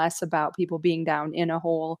less about people being down in a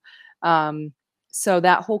hole. Um, so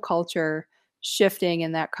that whole culture shifting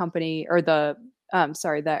in that company, or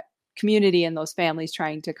that community and those families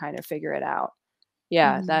trying to kind of figure it out.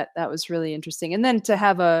 Yeah, Mhm. that was really interesting. And then to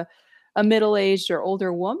have a middle-aged or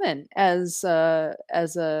older woman as a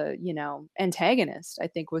antagonist, I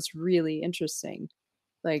think was really interesting.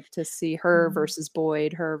 Like, to see her Mhm. versus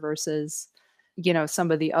Boyd, her versus some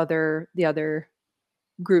of the other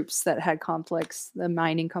groups that had conflicts, the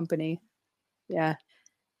mining company. Yeah.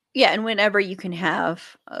 Yeah, and whenever you can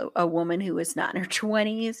have a woman who is not in her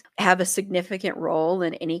 20s have a significant role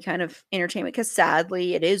in any kind of entertainment, because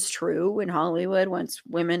sadly, it is true in Hollywood, once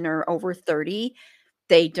women are over 30,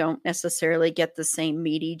 they don't necessarily get the same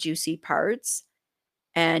meaty, juicy parts.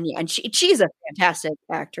 And yeah, and she's a fantastic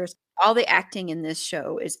actress. All the acting in this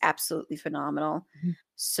show is absolutely phenomenal. Mhm.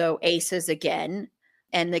 So aces again,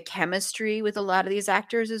 and the chemistry with a lot of these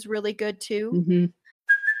actors is really good too. Mhm.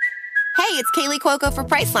 Hey, it's Kaylee Cuoco for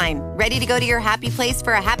Priceline. Ready to go to your happy place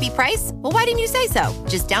for a happy price? Well, why didn't you say so?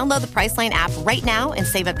 Just download the Priceline app right now and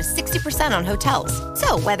save up to 60% on hotels.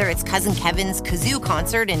 So whether it's Cousin Kevin's Kazoo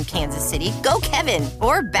concert in Kansas City, go Kevin,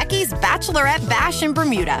 or Becky's Bachelorette Bash in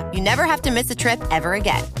Bermuda, you never have to miss a trip ever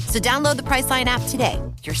again. So download the Priceline app today.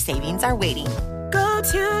 Your savings are waiting. Go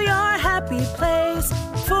to your happy place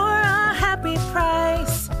for a happy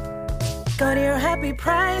price. Go to your happy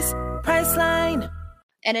price, Priceline.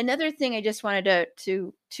 And another thing I just wanted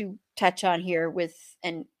to touch on here with,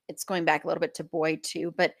 and it's going back a little bit to Boyd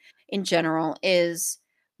too, but in general, is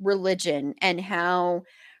religion, and how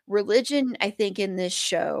religion, I think, in this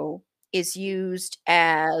show is used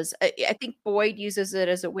as I think Boyd uses it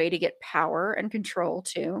as a way to get power and control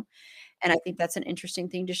too. And I think that's an interesting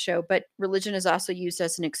thing to show. But religion is also used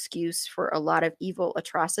as an excuse for a lot of evil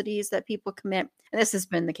atrocities that people commit. And this has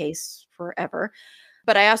been the case forever.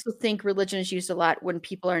 But I also think religion is used a lot when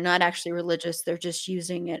people are not actually religious. They're just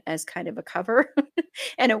using it as kind of a cover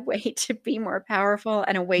and a way to be more powerful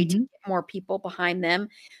and a way to Mhm. get more people behind them.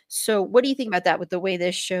 So, what do you think about that with the way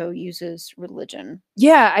this show uses religion?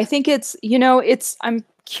 Yeah, I think I'm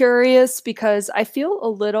curious because I feel a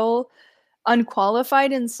little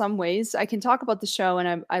unqualified in some ways. I can talk about the show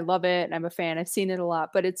and I love it and I'm a fan. I've seen it a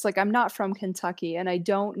lot, but it's like I'm not from Kentucky and I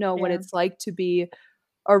don't know what Yeah. it's like to be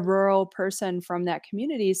a rural person from that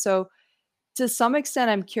community. So to some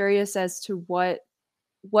extent I'm curious as to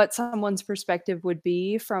what someone's perspective would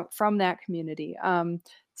be from that community.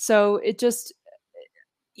 So it just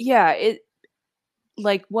yeah, it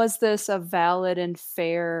like was this a valid and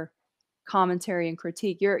fair commentary and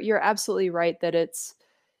critique? You're absolutely right that it's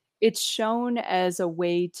shown as a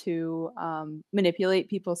way to manipulate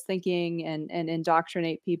people's thinking and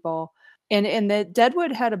indoctrinate people. And that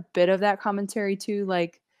Deadwood had a bit of that commentary too,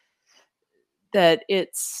 like that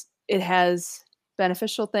it has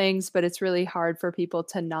beneficial things, but it's really hard for people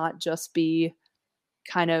to not just be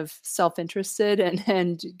kind of self-interested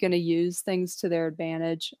and going to use things to their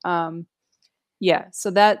advantage. Yeah, so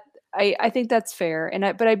that I think that's fair,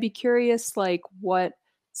 but I'd be curious, like, what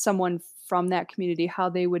someone from that community, how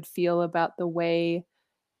they would feel about the way,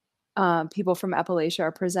 people from Appalachia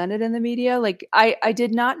are presented in the media. Like, I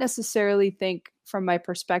did not necessarily think from my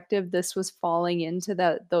perspective this was falling into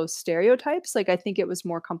those stereotypes. Like, I think it was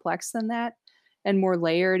more complex than that and more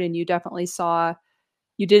layered, and you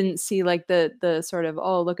didn't see, like, the sort of,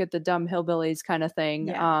 "Oh, look at the dumb hillbillies" kinda thing,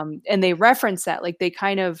 Yeah. and they reference that, like, they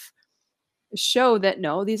kind of show that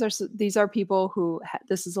no, these are people who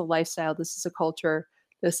this is a lifestyle, this is a culture,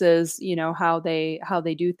 this is how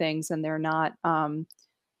they do things, and they're not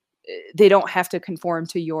they don't have to conform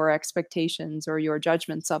to your expectations or your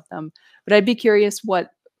judgments of them. But I'd be curious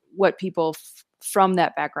what people from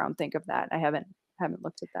that background think of that. I haven't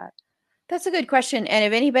looked at that. That's a good question. And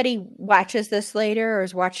if anybody watches this later or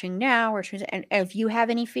is watching now, and if you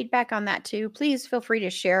have any feedback on that too, please feel free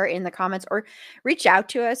to share in the comments or reach out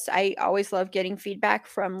to us. I always love getting feedback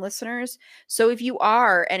from listeners. So if you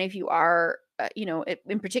are,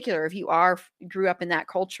 in particular, if you grew up in that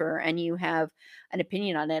culture and you have an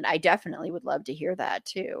opinion on it, I definitely would love to hear that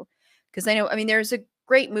too. Because there's a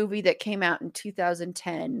great movie that came out in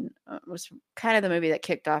 2010. Was kind of the movie that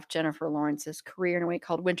kicked off Jennifer Lawrence's career in a way,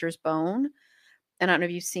 called Winter's Bone. I don't know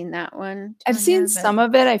if you've seen that one, I've seen Tanya, but some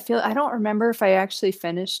of it. I don't remember if I actually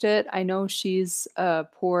finished it. I know she's a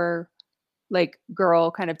poor, like,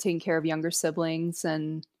 girl kind of taking care of younger siblings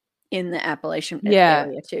and in the Appalachian yeah.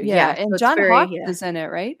 area too. Yeah, Yeah, so and it's John very, Hawkes is in it,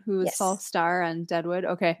 right? Who is Saul yes. Star on Deadwood.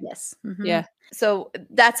 Okay. Yes. Mhm. Yeah. So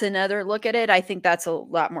that's another look at it. I think that's a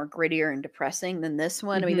lot more grittier and depressing than this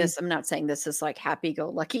one. Mhm. I'm not saying this is like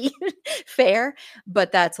happy-go-lucky fair,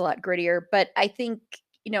 but that's a lot grittier. But I think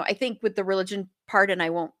with the religion part, and I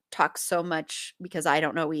won't talk so much because I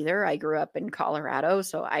don't know either. I grew up in Colorado,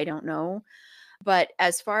 so I don't know. But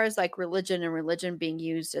as far as like religion and religion being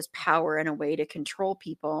used as power and a way to control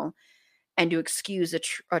people and to excuse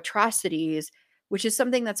atrocities, which is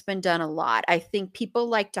something that's been done a lot. I think people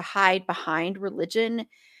like to hide behind religion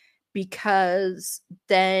because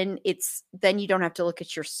then you don't have to look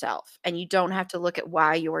at yourself and you don't have to look at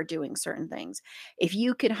why you're doing certain things. If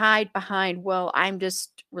you can hide behind, well, I'm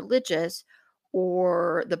just religious,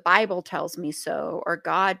 or the Bible tells me so, or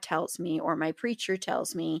God tells me, or my preacher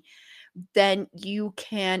tells me, then you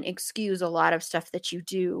can excuse a lot of stuff that you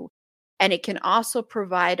do. And it can also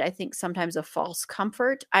provide, I think, sometimes a false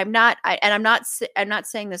comfort. I'm not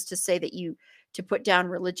saying this to say that to put down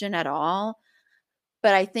religion at all,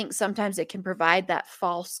 but I think sometimes it can provide that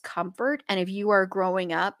false comfort. And if you are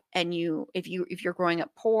growing up and if you're growing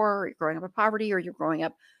up poor, or you're growing up in poverty, or you're growing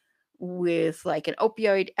up with like an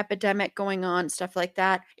opioid epidemic going on, stuff like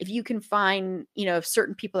that, if you can find, if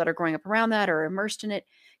certain people that are growing up around that or immersed in it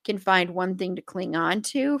can find one thing to cling on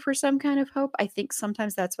to for some kind of hope, I think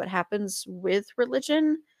sometimes that's what happens with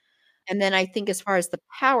religion. And then I think as far as the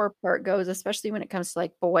power part goes, especially when it comes to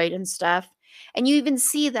like Boyd and stuff, and you even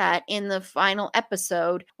see that in the final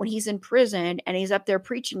episode when he's in prison and he's up there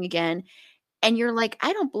preaching again, and you're like,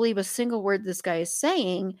 I don't believe a single word this guy is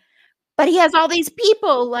saying, but he has all these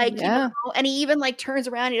people like, and he even like turns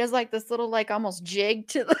around, he does like this little like almost jig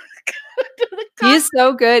to the He's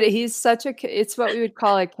so good. He's such it's what we would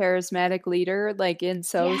call a charismatic leader, like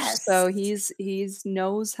so he's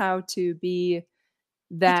knows how to be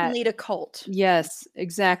that. He can lead a cult. Yes,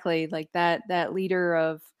 exactly. Like that leader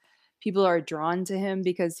of people are drawn to him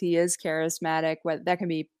because he is charismatic. What that can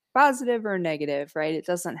be positive or negative, right? It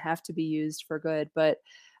doesn't have to be used for good, but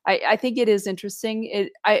I think it is interesting.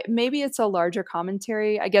 Maybe it's a larger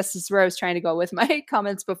commentary. I guess this is where I was trying to go with my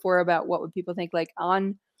comments before about what would people think, like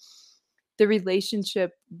on the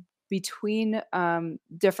relationship between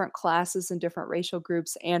different classes and different racial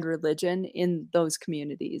groups and religion in those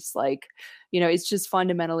communities. Like, it's just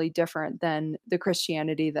fundamentally different than the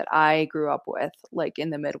Christianity that I grew up with, like in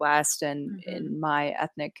the Midwest and in my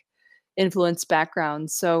ethnic influence background.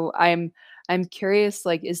 So I'm curious,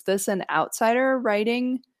 like, is this an outsider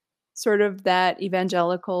writing sort of that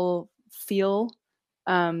evangelical feel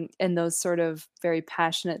and those sort of very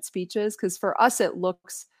passionate speeches? Because for us, it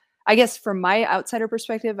looks, I guess from my outsider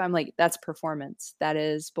perspective, I'm like, that's performance. That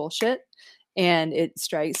is bullshit. And it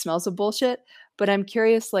smells of bullshit. But I'm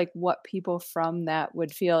curious, like, what people from that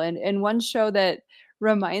would feel. And one show that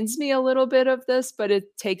reminds me a little bit of this, but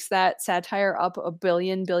it takes that satire up a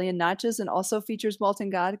billion notches and also features Walton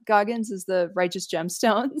Goggins as the Righteous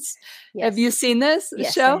Gemstones. Yes. Have you seen this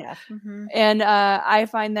show? I have. Mm-hmm. And I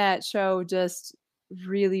find that show just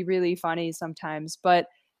really, really funny sometimes. But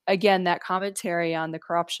again, that commentary on the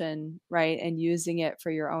corruption, right, and using it for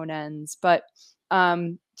your own ends. But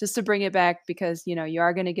just to bring it back, because you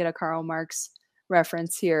are going to get a Karl Marx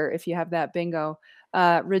reference here if you have that bingo.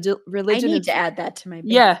 Religion. I need to add that to my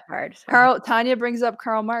bingo card. Tanya brings up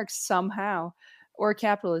Karl Marx somehow, or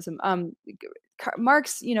capitalism.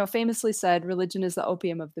 Marx, famously said, religion is the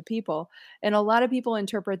opium of the people, and a lot of people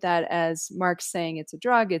interpret that as Marx saying it's a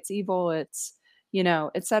drug, it's evil, it's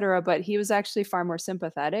etc. But he was actually far more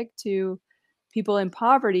sympathetic to people in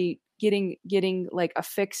poverty getting like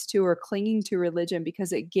affixed to or clinging to religion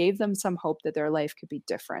because it gave them some hope that their life could be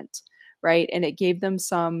different, right? And it gave them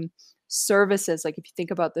some services. Like if you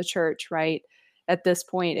think about the church, right? At this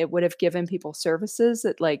point, it would have given people services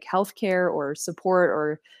that like healthcare or support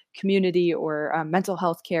or community or mental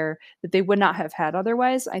health care that they would not have had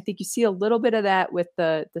otherwise. I think you see a little bit of that with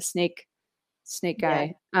the snake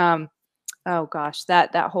guy. Yeah. Oh gosh,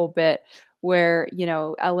 that whole bit where,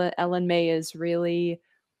 Ellen May is really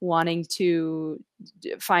wanting to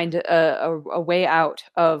find a way out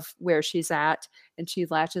of where she's at, and she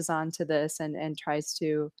latches on to this and tries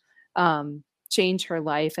to change her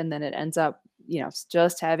life, and then it ends up,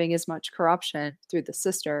 just having as much corruption through the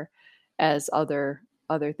sister as other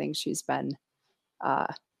things she's been,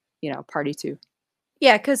 party to.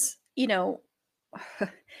 Yeah, because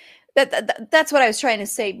that's what I was trying to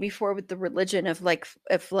say before with the religion of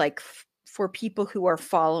for people who are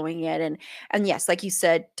following it, and yes, like you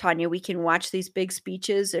said, Tanya, we can watch these big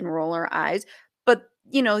speeches and roll our eyes, but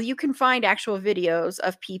you can find actual videos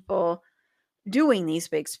of people doing these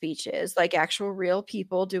big speeches, like actual real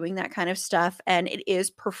people doing that kind of stuff, and it is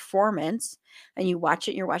performance, and you watch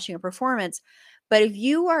it, you're watching a performance. But if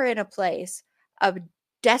you are in a place of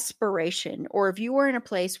desperation, or if you are in a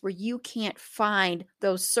place where you can't find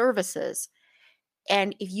those services,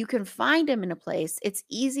 and if you can find them in a place, it's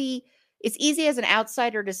easy as an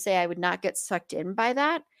outsider to say I would not get sucked in by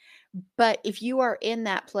that. But if you are in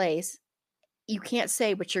that place, you can't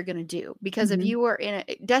say what you're going to do, because if you are in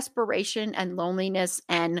a desperation and loneliness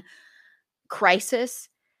and crisis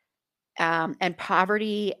and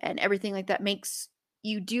poverty and everything like that, makes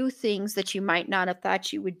you do things that you might not have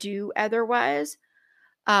thought you would do otherwise.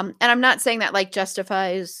 And I'm not saying that like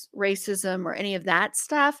justifies racism or any of that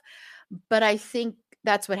stuff, but I think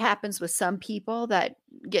that's what happens with some people that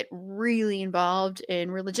get really involved in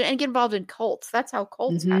religion and get involved in cults. That's how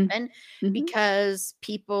cults Mhm. happen, Mhm. because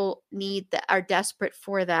people are desperate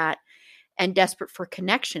for that and desperate for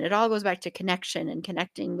connection. It all goes back to connection and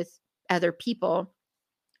connecting with other people.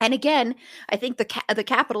 And again, I think the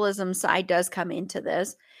capitalism side does come into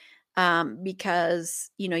this, because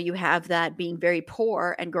you have that being very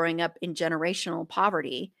poor and growing up in generational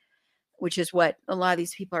poverty, which is what a lot of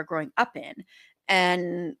these people are growing up in.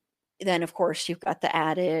 And then, of course, you've got the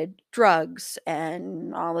added drugs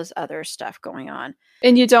and all this other stuff going on.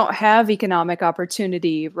 And you don't have economic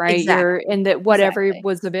opportunity, right? You're Exactly. and that whatever Exactly.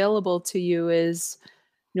 was available to you is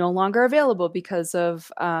no longer available because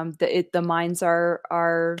of the mines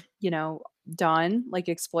are done, like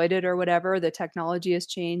exploited or whatever. The technology has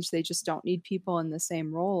changed. They just don't need people in the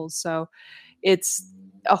same roles. So it's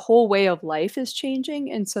a whole way of life is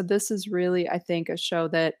changing. And so this is really, I think, a show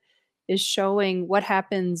that is showing what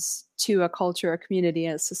happens to a culture, a community,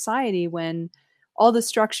 a society when all the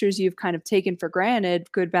structures you've kind of taken for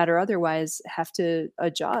granted, good, bad, or otherwise, have to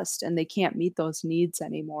adjust and they can't meet those needs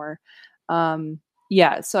anymore. Um,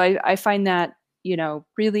 yeah, so I find that,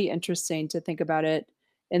 really interesting to think about it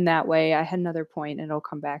in that way. I had another point and it'll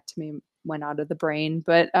come back to me, went out of the brain,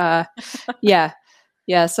 but yeah.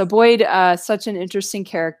 Yeah, so Boyd, such an interesting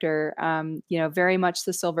character, very much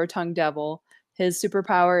the silver-tongued devil. His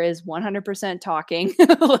superpower is 100% talking,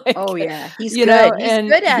 Oh, like, yeah. He's good. He's and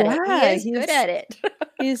good at it. He yeah, is good at it.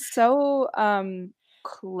 he's so,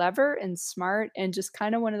 clever and smart and just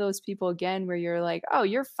kinda one of those people again where you're like, "Oh,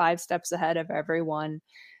 you're 5 steps ahead of everyone,"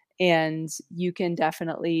 and you can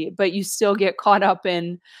definitely but you still get caught up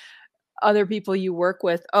in other people you work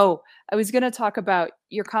with. Oh, I was gonna talk about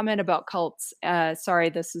your comment about cults. Sorry,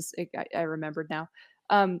 this is I remembered now.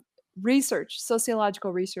 Um,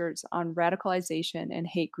 sociological research on radicalization and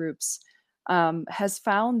hate groups has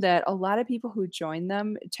found that a lot of people who join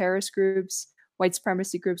them, terrorist groups, white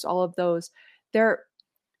supremacy groups, all of those, they're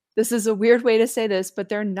this is a weird way to say this, but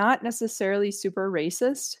they're not necessarily super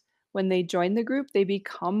racist. When they join the group, they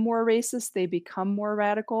become more racist, they become more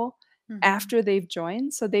radical Mhm. after they've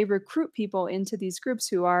joined. So they recruit people into these groups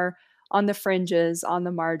who are on the fringes, on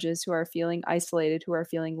the margins, who are feeling isolated, who are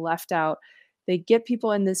feeling left out. They get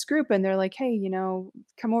people in this group and they're like, "Hey,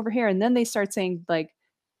 come over here." And then they start saying like,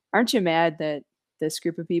 "Aren't you mad that this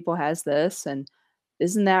group of people has this? And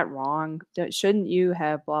isn't that wrong? Shouldn't you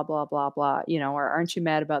have blah, blah, blah, blah, or aren't you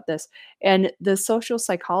mad about this?" And the social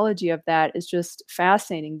psychology of that is just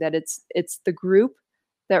fascinating that it's the group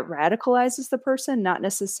that radicalizes the person, not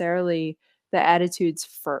necessarily the attitudes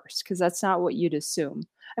first, because that's not what you'd assume.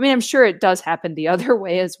 I mean, I'm sure it does happen the other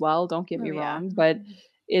way as well, don't get Oh, me yeah. wrong, but Mhm.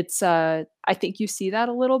 it's I think you see that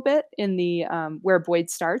a little bit in the where Boyd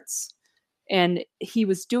starts, and he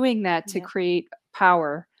was doing that to Yep. create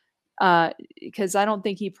power, because I don't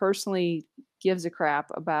think he personally gives a crap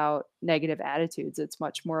about negative attitudes. It's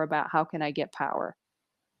much more about how can I get power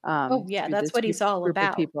Oh, yeah, through that's this what he's all group of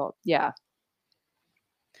about. people. Yeah.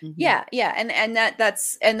 Hmm. Yeah, yeah, and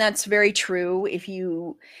that's very true. If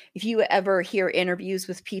you ever hear interviews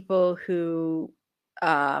with people who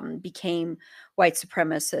became white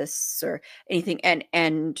supremacists or anything,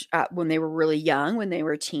 and when they were really young, when they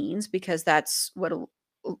were teens, because that's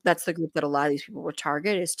the group that a lot of these people would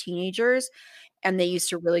target is teenagers, and they used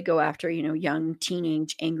to really go after young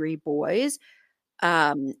teenage angry boys.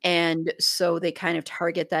 And so they kind of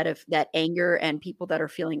target that anger and people that are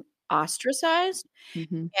feeling ostracized,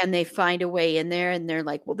 Hmm. and they find a way in there, and they're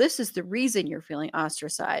like, well, this is the reason you're feeling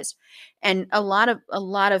ostracized. And a lot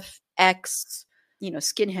of ex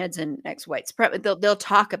skinheads and ex whites, they'll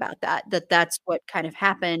talk about that's what kind of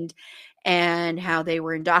happened and how they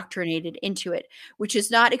were indoctrinated into it, which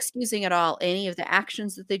is not excusing at all any of the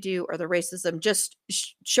actions that they do or the racism, just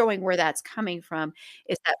showing where that's coming from.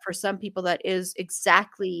 Is that for some people that is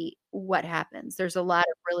exactly what happens. There's a lot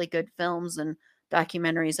of really good films and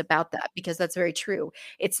documentaries about that, because that's very true.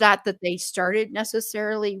 It's not that they started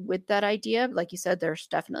necessarily with that idea. Like you said, there's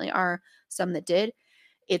definitely are some that did.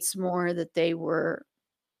 It's more that they were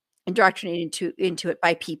indoctrinated into it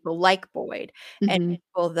by people like Boyd and Hmm.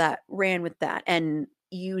 people that ran with that and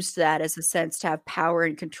used that as a sense to have power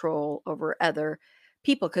and control over other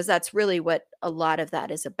people, because that's really what a lot of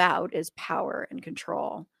that is about, is power and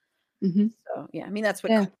control. Hmm. So, yeah, I mean, that's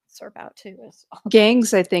what Yeah. cults are about too, is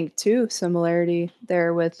Gangs, I think, too, similarity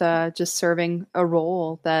there with just serving a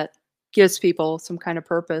role that gives people some kind of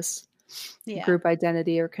purpose, yeah. group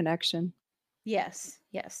identity or connection. Yes.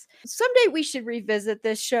 Someday we should revisit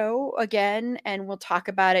this show again and we'll talk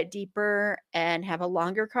about it deeper and have a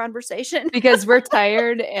longer conversation. Because we're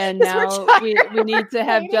tired and 'Cause we're now tired. we need to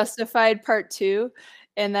have Right. Justified Part 2,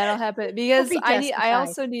 and that'll happen because be I Justified.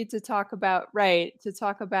 also need to talk about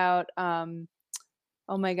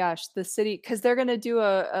oh my gosh, the city, because they're gonna do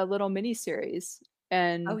a little mini series.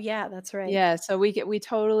 And Oh yeah, that's right. yeah, so we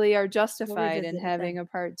totally are justified in revisit it having then. a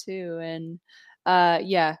part 2. And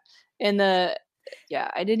yeah. And I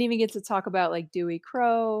didn't even get to talk about like Dewey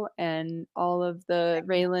Crow and all of the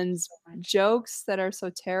Raylan's jokes that are so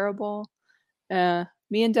terrible.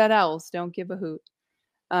 Me and Dead Owls don't give a hoot.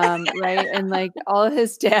 Right? And like all of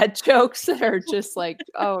his dad jokes that are just like,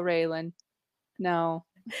 oh, Raylan, no,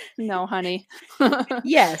 honey.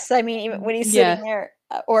 Yes, I mean, when he's Yeah. sitting there,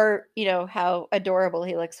 or how adorable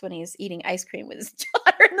he looks when he's eating ice cream with his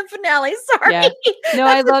daughter in the finale. Sorry, Yeah. No,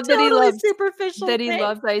 I That's a love that he totally loves superficial that he thing.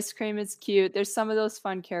 loves ice cream. It's cute. There's some of those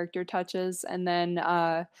fun character touches, and then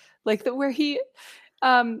like the where he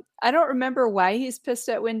I don't remember why he's pissed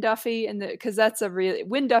at Wynn Duffy, and because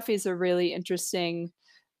Wynn Duffy's a really interesting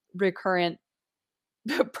recurrent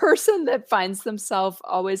person that finds themselves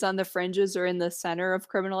always on the fringes or in the center of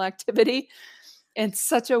criminal activity. And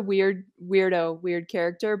such a weird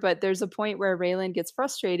character. But there's a point where Raylan gets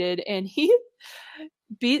frustrated and he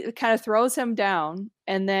kind of throws him down,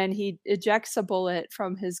 and then he ejects a bullet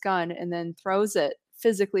from his gun and then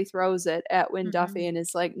physically throws it at Wynn Duffy and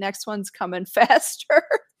is like, next one's coming faster.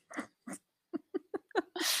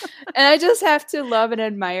 And I just have to love and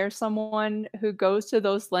admire someone who goes to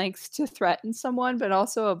those lengths to threaten someone, but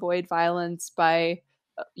also avoid violence by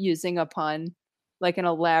using a pun, like an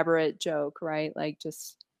elaborate joke, right? Like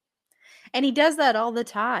just, And he does that all the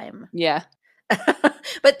time. yeah.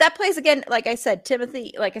 But that plays again, like I said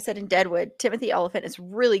in Deadwood, Timothy Oliphant is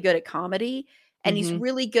really good at comedy, and he's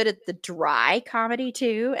really good at the dry comedy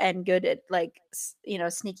too, and good at like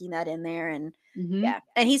sneaking that in there. And yeah,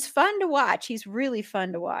 and he's fun to watch. He's really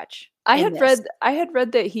fun to watch. I had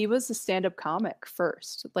read that he was a stand-up comic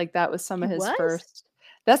first. Like that was some of his first.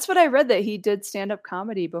 That's what I read, that he did stand-up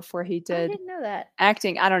comedy before he I did didn't know that.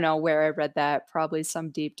 acting. I don't know where I read that. Probably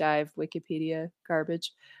some deep dive Wikipedia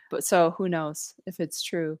garbage. But so who knows if it's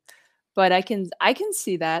true. But I can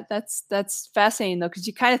see that. That's fascinating though, because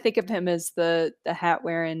you kind of think of him as the hat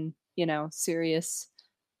wearing, serious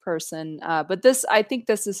person. But I think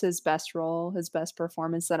this is his best role, his best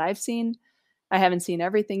performance that I've seen. I haven't seen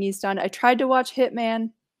everything he's done. I tried to watch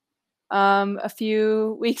Hitman a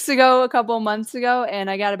few weeks ago, a couple of months ago, and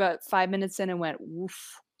I got about 5 minutes in and went,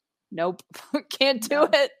 woof, nope, can't do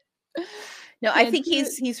it. No, I think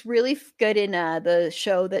he's really good in the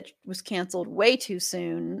show that was canceled way too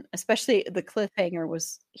soon. Especially the cliffhanger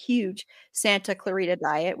was huge. Santa Clarita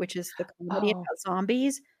Diet, which is the comedy about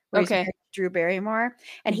zombies, where he's married to Drew Barrymore,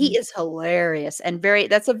 and he is hilarious and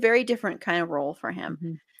that's a very different kind of role for him,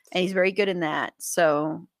 and he's very good in that.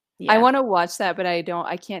 So yeah. I want to watch that, but I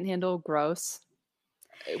can't handle gross.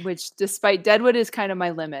 Which, despite Deadwood, is kind of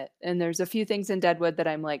my limit, and there's a few things in Deadwood that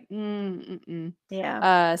I'm like,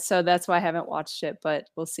 yeah. So that's why I haven't watched it, but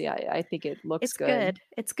we'll see. I think it looks good.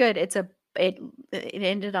 It's good. It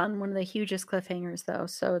ended on one of the hugest cliffhangers though,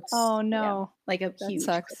 so it's like a huge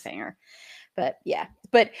cliffhanger. But yeah.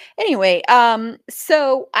 But anyway,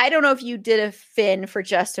 so I don't know if you did a fin for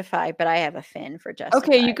Justified, but I have a fin for Justified.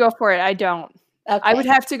 Okay, you go for it. I don't. Okay. I would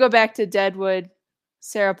have to go back to Deadwood,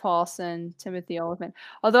 Sarah Paulson, Timothy Oliphant.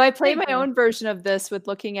 Although I played my own version of this with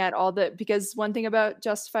looking at because one thing about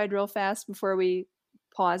Justified real fast before we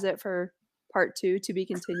pause it for part 2 to be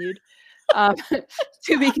continued,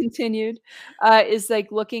 is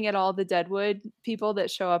like looking at all the Deadwood people that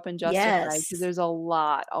show up in Justified, because there's a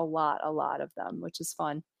lot of them, which is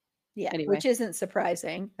fun. Yeah, anyway. Which isn't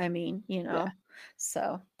surprising. I mean,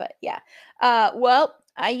 so, but yeah. Well,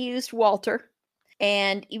 I used Walter.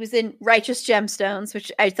 And he was in Righteous Gemstones,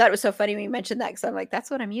 which I thought was so funny when you mentioned that, because I'm like,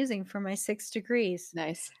 that's what I'm using for my 6 degrees.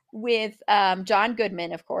 Nice. With John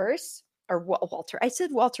Goodman, of course, or Walter. I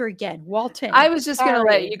said Walter again. Walton. I was just going to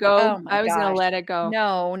let you go. Oh I was going to let it go.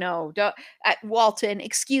 No, don't. Walton,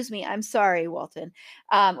 excuse me. I'm sorry, Walton.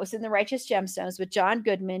 Was in the Righteous Gemstones with John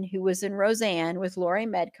Goodman, who was in Roseanne with Laurie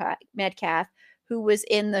Metcalf, who was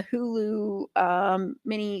in the Hulu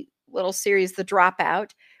mini little series, The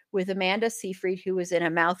Dropout, with Amanda Seyfried, who was in A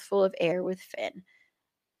Mouthful of Air with Finn.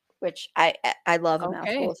 which I love A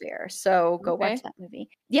Mouthful of Air. So go watch that movie.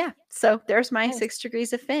 Yeah. So there's my 6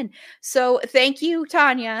 Degrees of Finn. So thank you,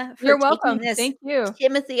 Tanya, for You're taking welcome. this Thank you.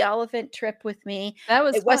 Timothy Oliphant trip with me. That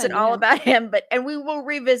was It wasn't fun, all yeah. about him, and we will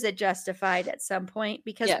revisit Justified at some point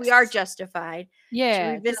because we are justified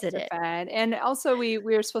to revisit Justified. And also we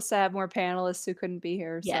were supposed to have more panelists who couldn't be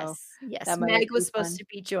here. Yes. that might Meg be was supposed fun. to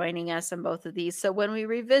be joining us on both of these. So when we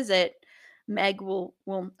revisit, Meg will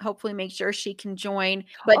hopefully make sure she can join.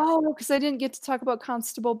 But because I didn't get to talk about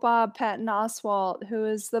Constable Bob Patton Oswalt, who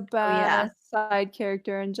is the best side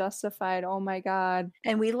character in Justified. Oh my God.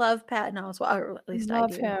 And we love Patton Oswalt, or at least I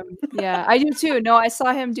love do. him. Yeah, I do too. No, I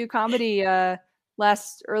saw him do comedy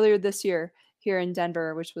earlier this year here in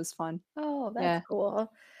Denver, which was fun. Oh, that's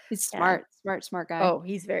cool. He's smart guy. Oh,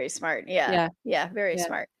 he's very smart. Yeah. Very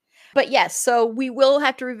smart. But yes, so we will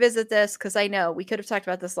have to revisit this because I know we could have talked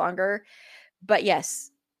about this longer. But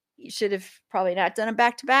yes, you should have probably not done them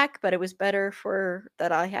back to back, but it was better for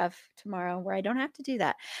that I have tomorrow where I don't have to do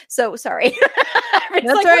that. So sorry. That's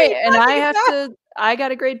like, right. And I got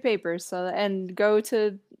to grade papers, and go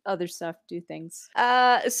to other stuff, do things.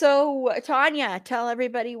 So Tanya, tell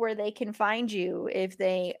everybody where they can find you if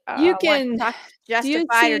they you can want to talk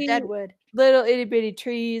Justified or Deadwood. Little itty bitty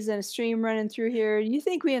trees and a stream running through here. You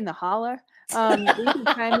think we in the holler? You can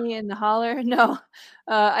find me in the holler. No,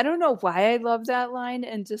 I don't know why I love that line.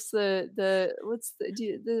 And just the what's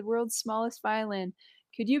the world's smallest violin.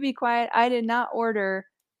 Could you be quiet? I did not order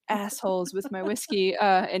assholes with my whiskey.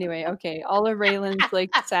 Anyway, okay. All of Raylan's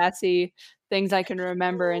like sassy things I can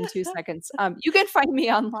remember in 2 seconds. You can find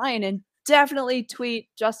me online and definitely tweet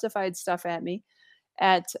Justified stuff at me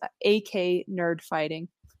at AK Nerd Fighting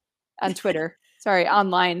on Twitter. Sorry,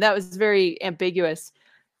 online. That was very ambiguous.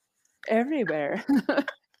 Everywhere.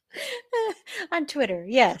 On Twitter.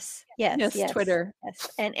 Yes, Twitter. Yes.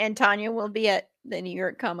 And Tanya will be at the New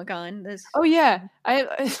York Comic-Con this. Oh yeah. I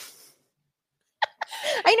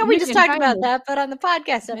know we just talked about that, but on the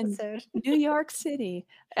podcast episode. New York City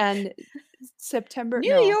and September.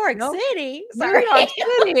 New York City. Sorry. New York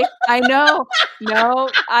City. I know. No,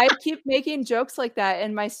 I keep making jokes like that.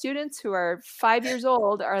 And my students who are 5 years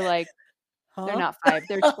old are like, they're not 5,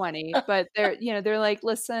 they're 20, but they're like,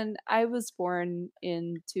 listen, I was born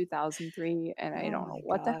in 2003 and I don't know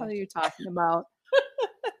what the hell you're talking about.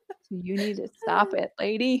 You need to stop it,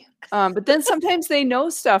 lady. But then sometimes they know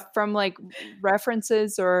stuff from like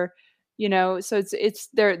references or, so it's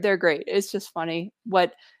they're great. It's just funny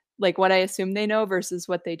what I assume they know versus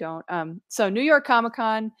what they don't. So New York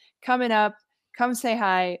Comic-Con coming up, come say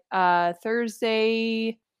hi.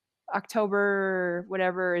 Thursday, October,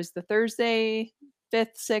 whatever is the Thursday,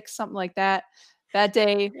 5th, 6th, something like that. That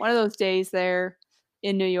day, one of those days there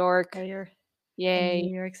in New York. Yay. In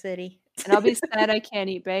New York City. And I'll be sad I can't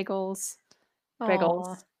eat bagels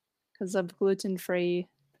because of gluten-free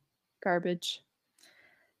garbage.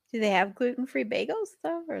 Do they have gluten-free bagels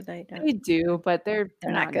though, or they don't? They do, but they're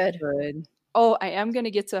not good. Oh, I am going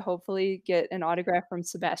to get to hopefully get an autograph from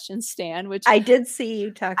Sebastian Stan, which I did see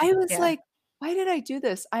you talking. I was like, why did I do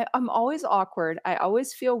this? I'm always awkward. I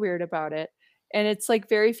always feel weird about it. And it's like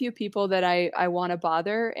very few people that I want to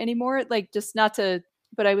bother anymore. Like just not to,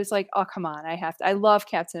 but I was like, oh, come on. I love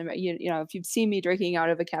Captain America. If you've seen me drinking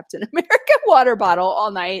out of a Captain America water bottle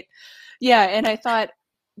all night. Yeah. And I thought,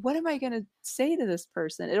 what am I going to say to this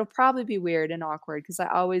person? It'll probably be weird and awkward because I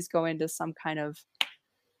always go into some kind of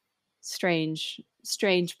strange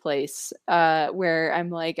place where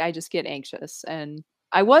I'm like, I just get anxious. And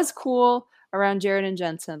I was cool around Jared and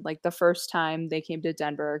Jensen, like the first time they came to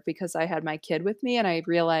Denver because I had my kid with me and I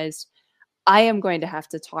realized I am going to have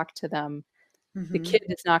to talk to them. Mm-hmm. The kid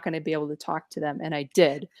is not going to be able to talk to them. And I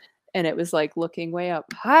did. And it was like looking way up.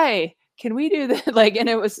 Hi, can we do that? Like, and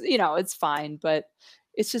it was, it's fine, but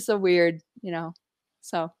it's just a weird,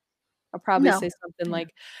 so I'll probably say something like,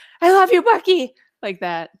 I love you, Bucky, like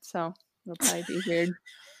that. So it'll probably be weird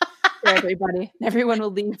for everybody. Everyone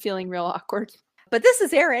will leave feeling real awkward. But this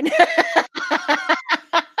is Erin.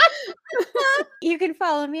 You can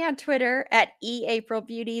follow me on Twitter at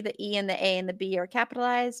eAprilBeauty. The E and the A and the B are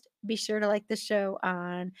capitalized. Be sure to like the show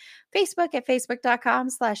on Facebook at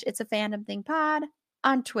facebook.com/itsafandom_thing_pod.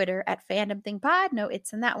 On Twitter at fandomthingpod. No,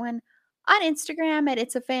 it's in that one. On Instagram at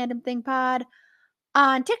It's a Fandom Thing Pod.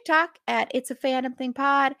 On TikTok at It's a Fandom Thing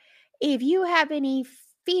Pod. If you have any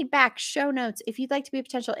feedback, show notes, if you'd like to be a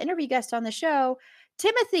potential interview guest on the show,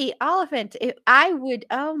 Timothy Oliphant,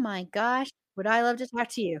 oh my gosh, would I love to talk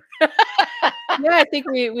to you? Yeah, I think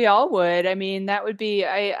we all would. I mean, that would be,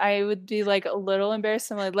 I would be like a little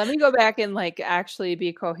embarrassed. I'm like, let me go back and like actually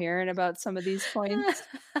be coherent about some of these points.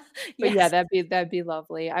 But yes. Yeah, that'd be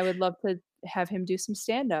lovely. I would love to have him do some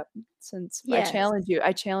stand-up since Yes.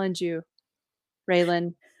 I challenge you,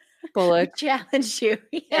 Raylan Bullock. Challenge you.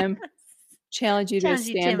 Tim, challenge you to Challenge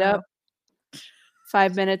you, stand Timo. up.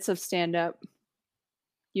 5 minutes of stand up.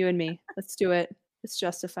 You and me. Let's do it. It's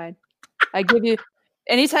justified. I give you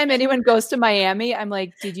anytime anyone goes to Miami, I'm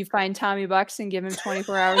like, did you find Tommy Bucks and give him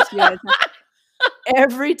 24 hours to get it?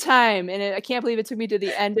 Every time. And I can't believe it took me to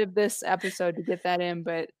the end of this episode to get that in,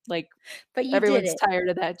 but like But you everyone's did it. tired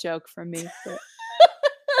of that joke from me. But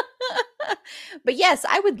But yes,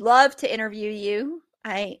 I would love to interview you.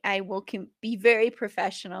 I will be very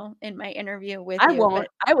professional in my interview with I you. won't.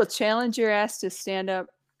 I will challenge your ass to stand up,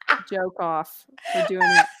 joke off for doing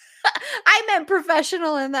it. I meant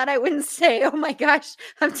professional in that I wouldn't say, oh my gosh,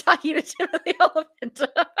 I'm talking to Timothy Oliphant.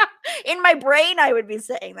 In my brain, I would be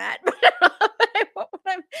saying that, but I won't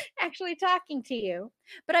when I'm actually talking to you.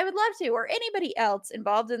 But I would love to, or anybody else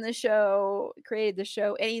involved in the show, created the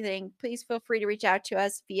show, anything, please feel free to reach out to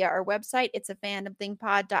us via our website. It's a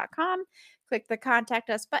fandomthingpod.com. Click the contact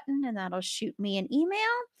us button and that'll shoot me an email.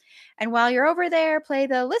 And while you're over there, play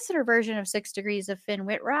the listener version of 6 Degrees of Finn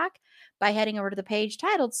Whitrock by heading over to the page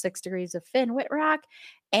titled 6 Degrees of Finn Whitrock.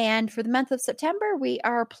 And for the month of September, we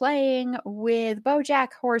are playing with BoJack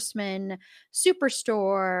Horseman,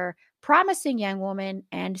 Superstore, Promising Young Woman,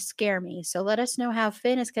 and Scare Me. So let us know how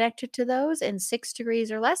Finn is connected to those in 6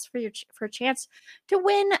 degrees or less for a chance to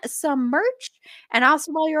win some merch. And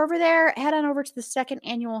also, while you're over there, head on over to the 2nd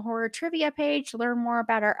annual horror trivia page, learn more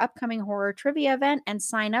about our upcoming horror trivia event, and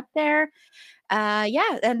sign up there.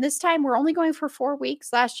 Yeah, and this time we're only going for 4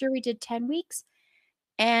 weeks. Last year we did 10 weeks,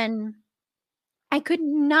 and I could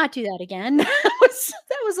not do that again.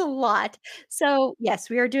 That was a lot. So yes,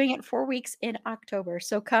 we are doing it 4 weeks in October.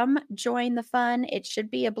 So come join the fun. It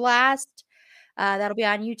should be a blast. That'll be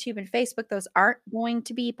on YouTube and Facebook. Those aren't going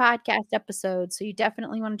to be podcast episodes, so you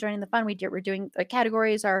definitely want to join in the fun. We're doing the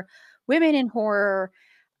categories are women in horror,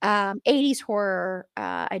 80s horror.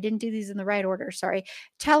 I didn't do these in the right order. Sorry.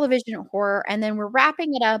 Television horror. And then we're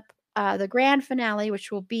wrapping it up. The grand finale,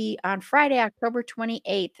 which will be on Friday, October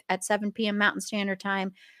 28th at 7 p.m. Mountain Standard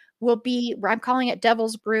Time, I'm calling it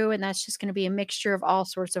Devil's Brew, and that's just going to be a mixture of all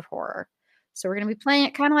sorts of horror. So we're going to be playing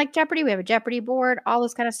it kind of like Jeopardy. We have a Jeopardy board, all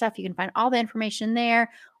this kind of stuff. You can find all the information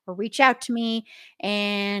there, or reach out to me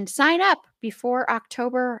and sign up before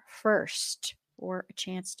October 1st for a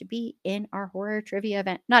chance to be in our horror trivia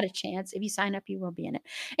event. Not a chance. If you sign up, you will be in it.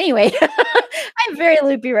 Anyway, I'm very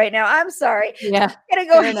loopy right now. I'm sorry. Yeah. We're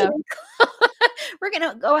going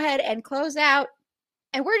to go ahead and close out.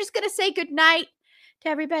 And we're just going to say good night to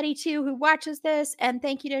everybody too who watches this. And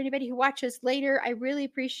thank you to anybody who watches later. I really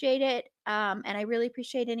appreciate it. And I really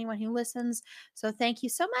appreciate anyone who listens. So thank you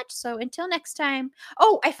so much. So until next time.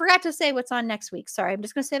 Oh, I forgot to say what's on next week. Sorry. I'm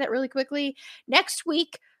just going to say that really quickly. Next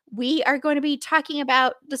week, we are going to be talking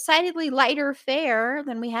about decidedly lighter fare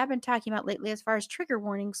than we have been talking about lately as far as trigger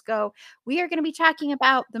warnings go. We are going to be talking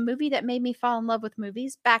about the movie that made me fall in love with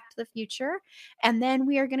movies, Back to the Future. And then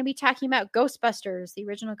we are going to be talking about Ghostbusters, the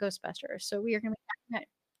original Ghostbusters. So we are going to be talking about...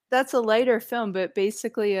 That's a lighter film, but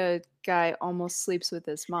basically a guy almost sleeps with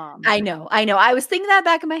his mom. I know. I was thinking that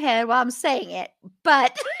back in my head while I'm saying it,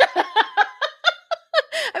 but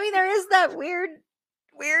I mean, there is that weird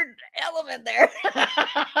element there. But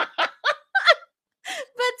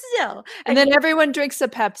still. And then everyone drinks a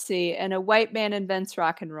Pepsi and a white man invents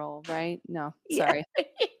rock and roll, right? No, sorry.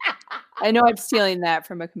 Yeah. I know I'm stealing that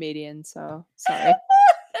from a comedian, so sorry.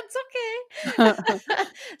 That's okay.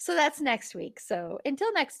 So that's next week. So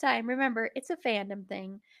until next time, remember, it's a fandom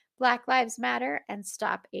thing. Black Lives Matter and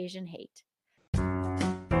stop Asian hate.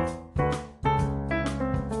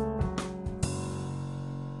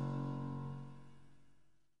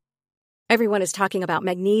 Everyone is talking about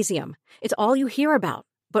magnesium. It's all you hear about.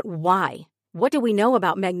 But why? What do we know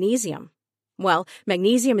about magnesium? Well,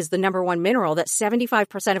 magnesium is the #1 mineral that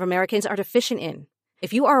 75% of Americans are deficient in.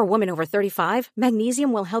 If you are a woman over 35,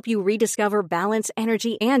 magnesium will help you rediscover balance,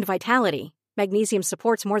 energy, and vitality. Magnesium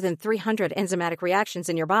supports more than 300 enzymatic reactions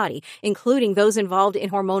in your body, including those involved in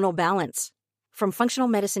hormonal balance. From functional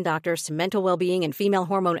medicine doctors to mental well-being and female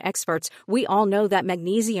hormone experts, we all know that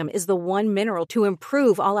magnesium is the one mineral to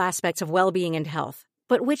improve all aspects of well-being and health.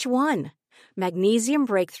 But which one? Magnesium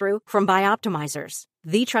Breakthrough from Bioptimizers,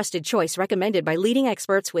 the trusted choice recommended by leading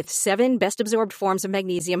experts with 7 best-absorbed forms of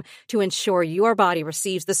magnesium to ensure your body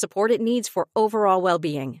receives the support it needs for overall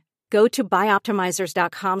well-being. Go to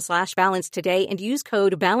bioptimizers.com/balance today and use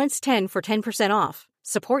code BALANCE10 for 10% off.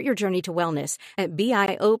 Support your journey to wellness at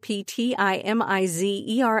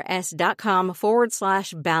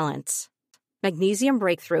bioptimizers.com/balance. Magnesium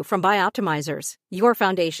Breakthrough from Bioptimizers, your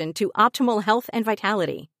foundation to optimal health and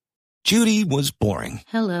vitality. Judy was boring.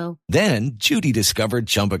 Hello. Then Judy discovered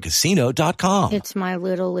ChumbaCasino.com. It's my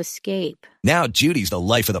little escape. Now Judy's the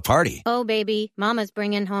life of the party. Oh, baby, mama's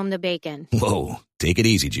bringing home the bacon. Whoa, take it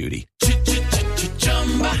easy, Judy.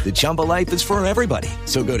 The Chumba life is for everybody.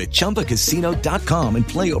 So go to ChumbaCasino.com and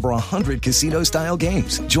play over 100 casino-style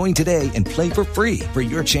games. Join today and play for free for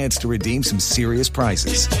your chance to redeem some serious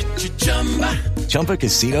prizes.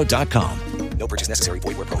 ChumbaCasino.com. No purchase necessary.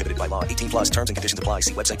 Void where prohibited by law. 18+ terms and conditions apply.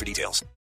 See website for details.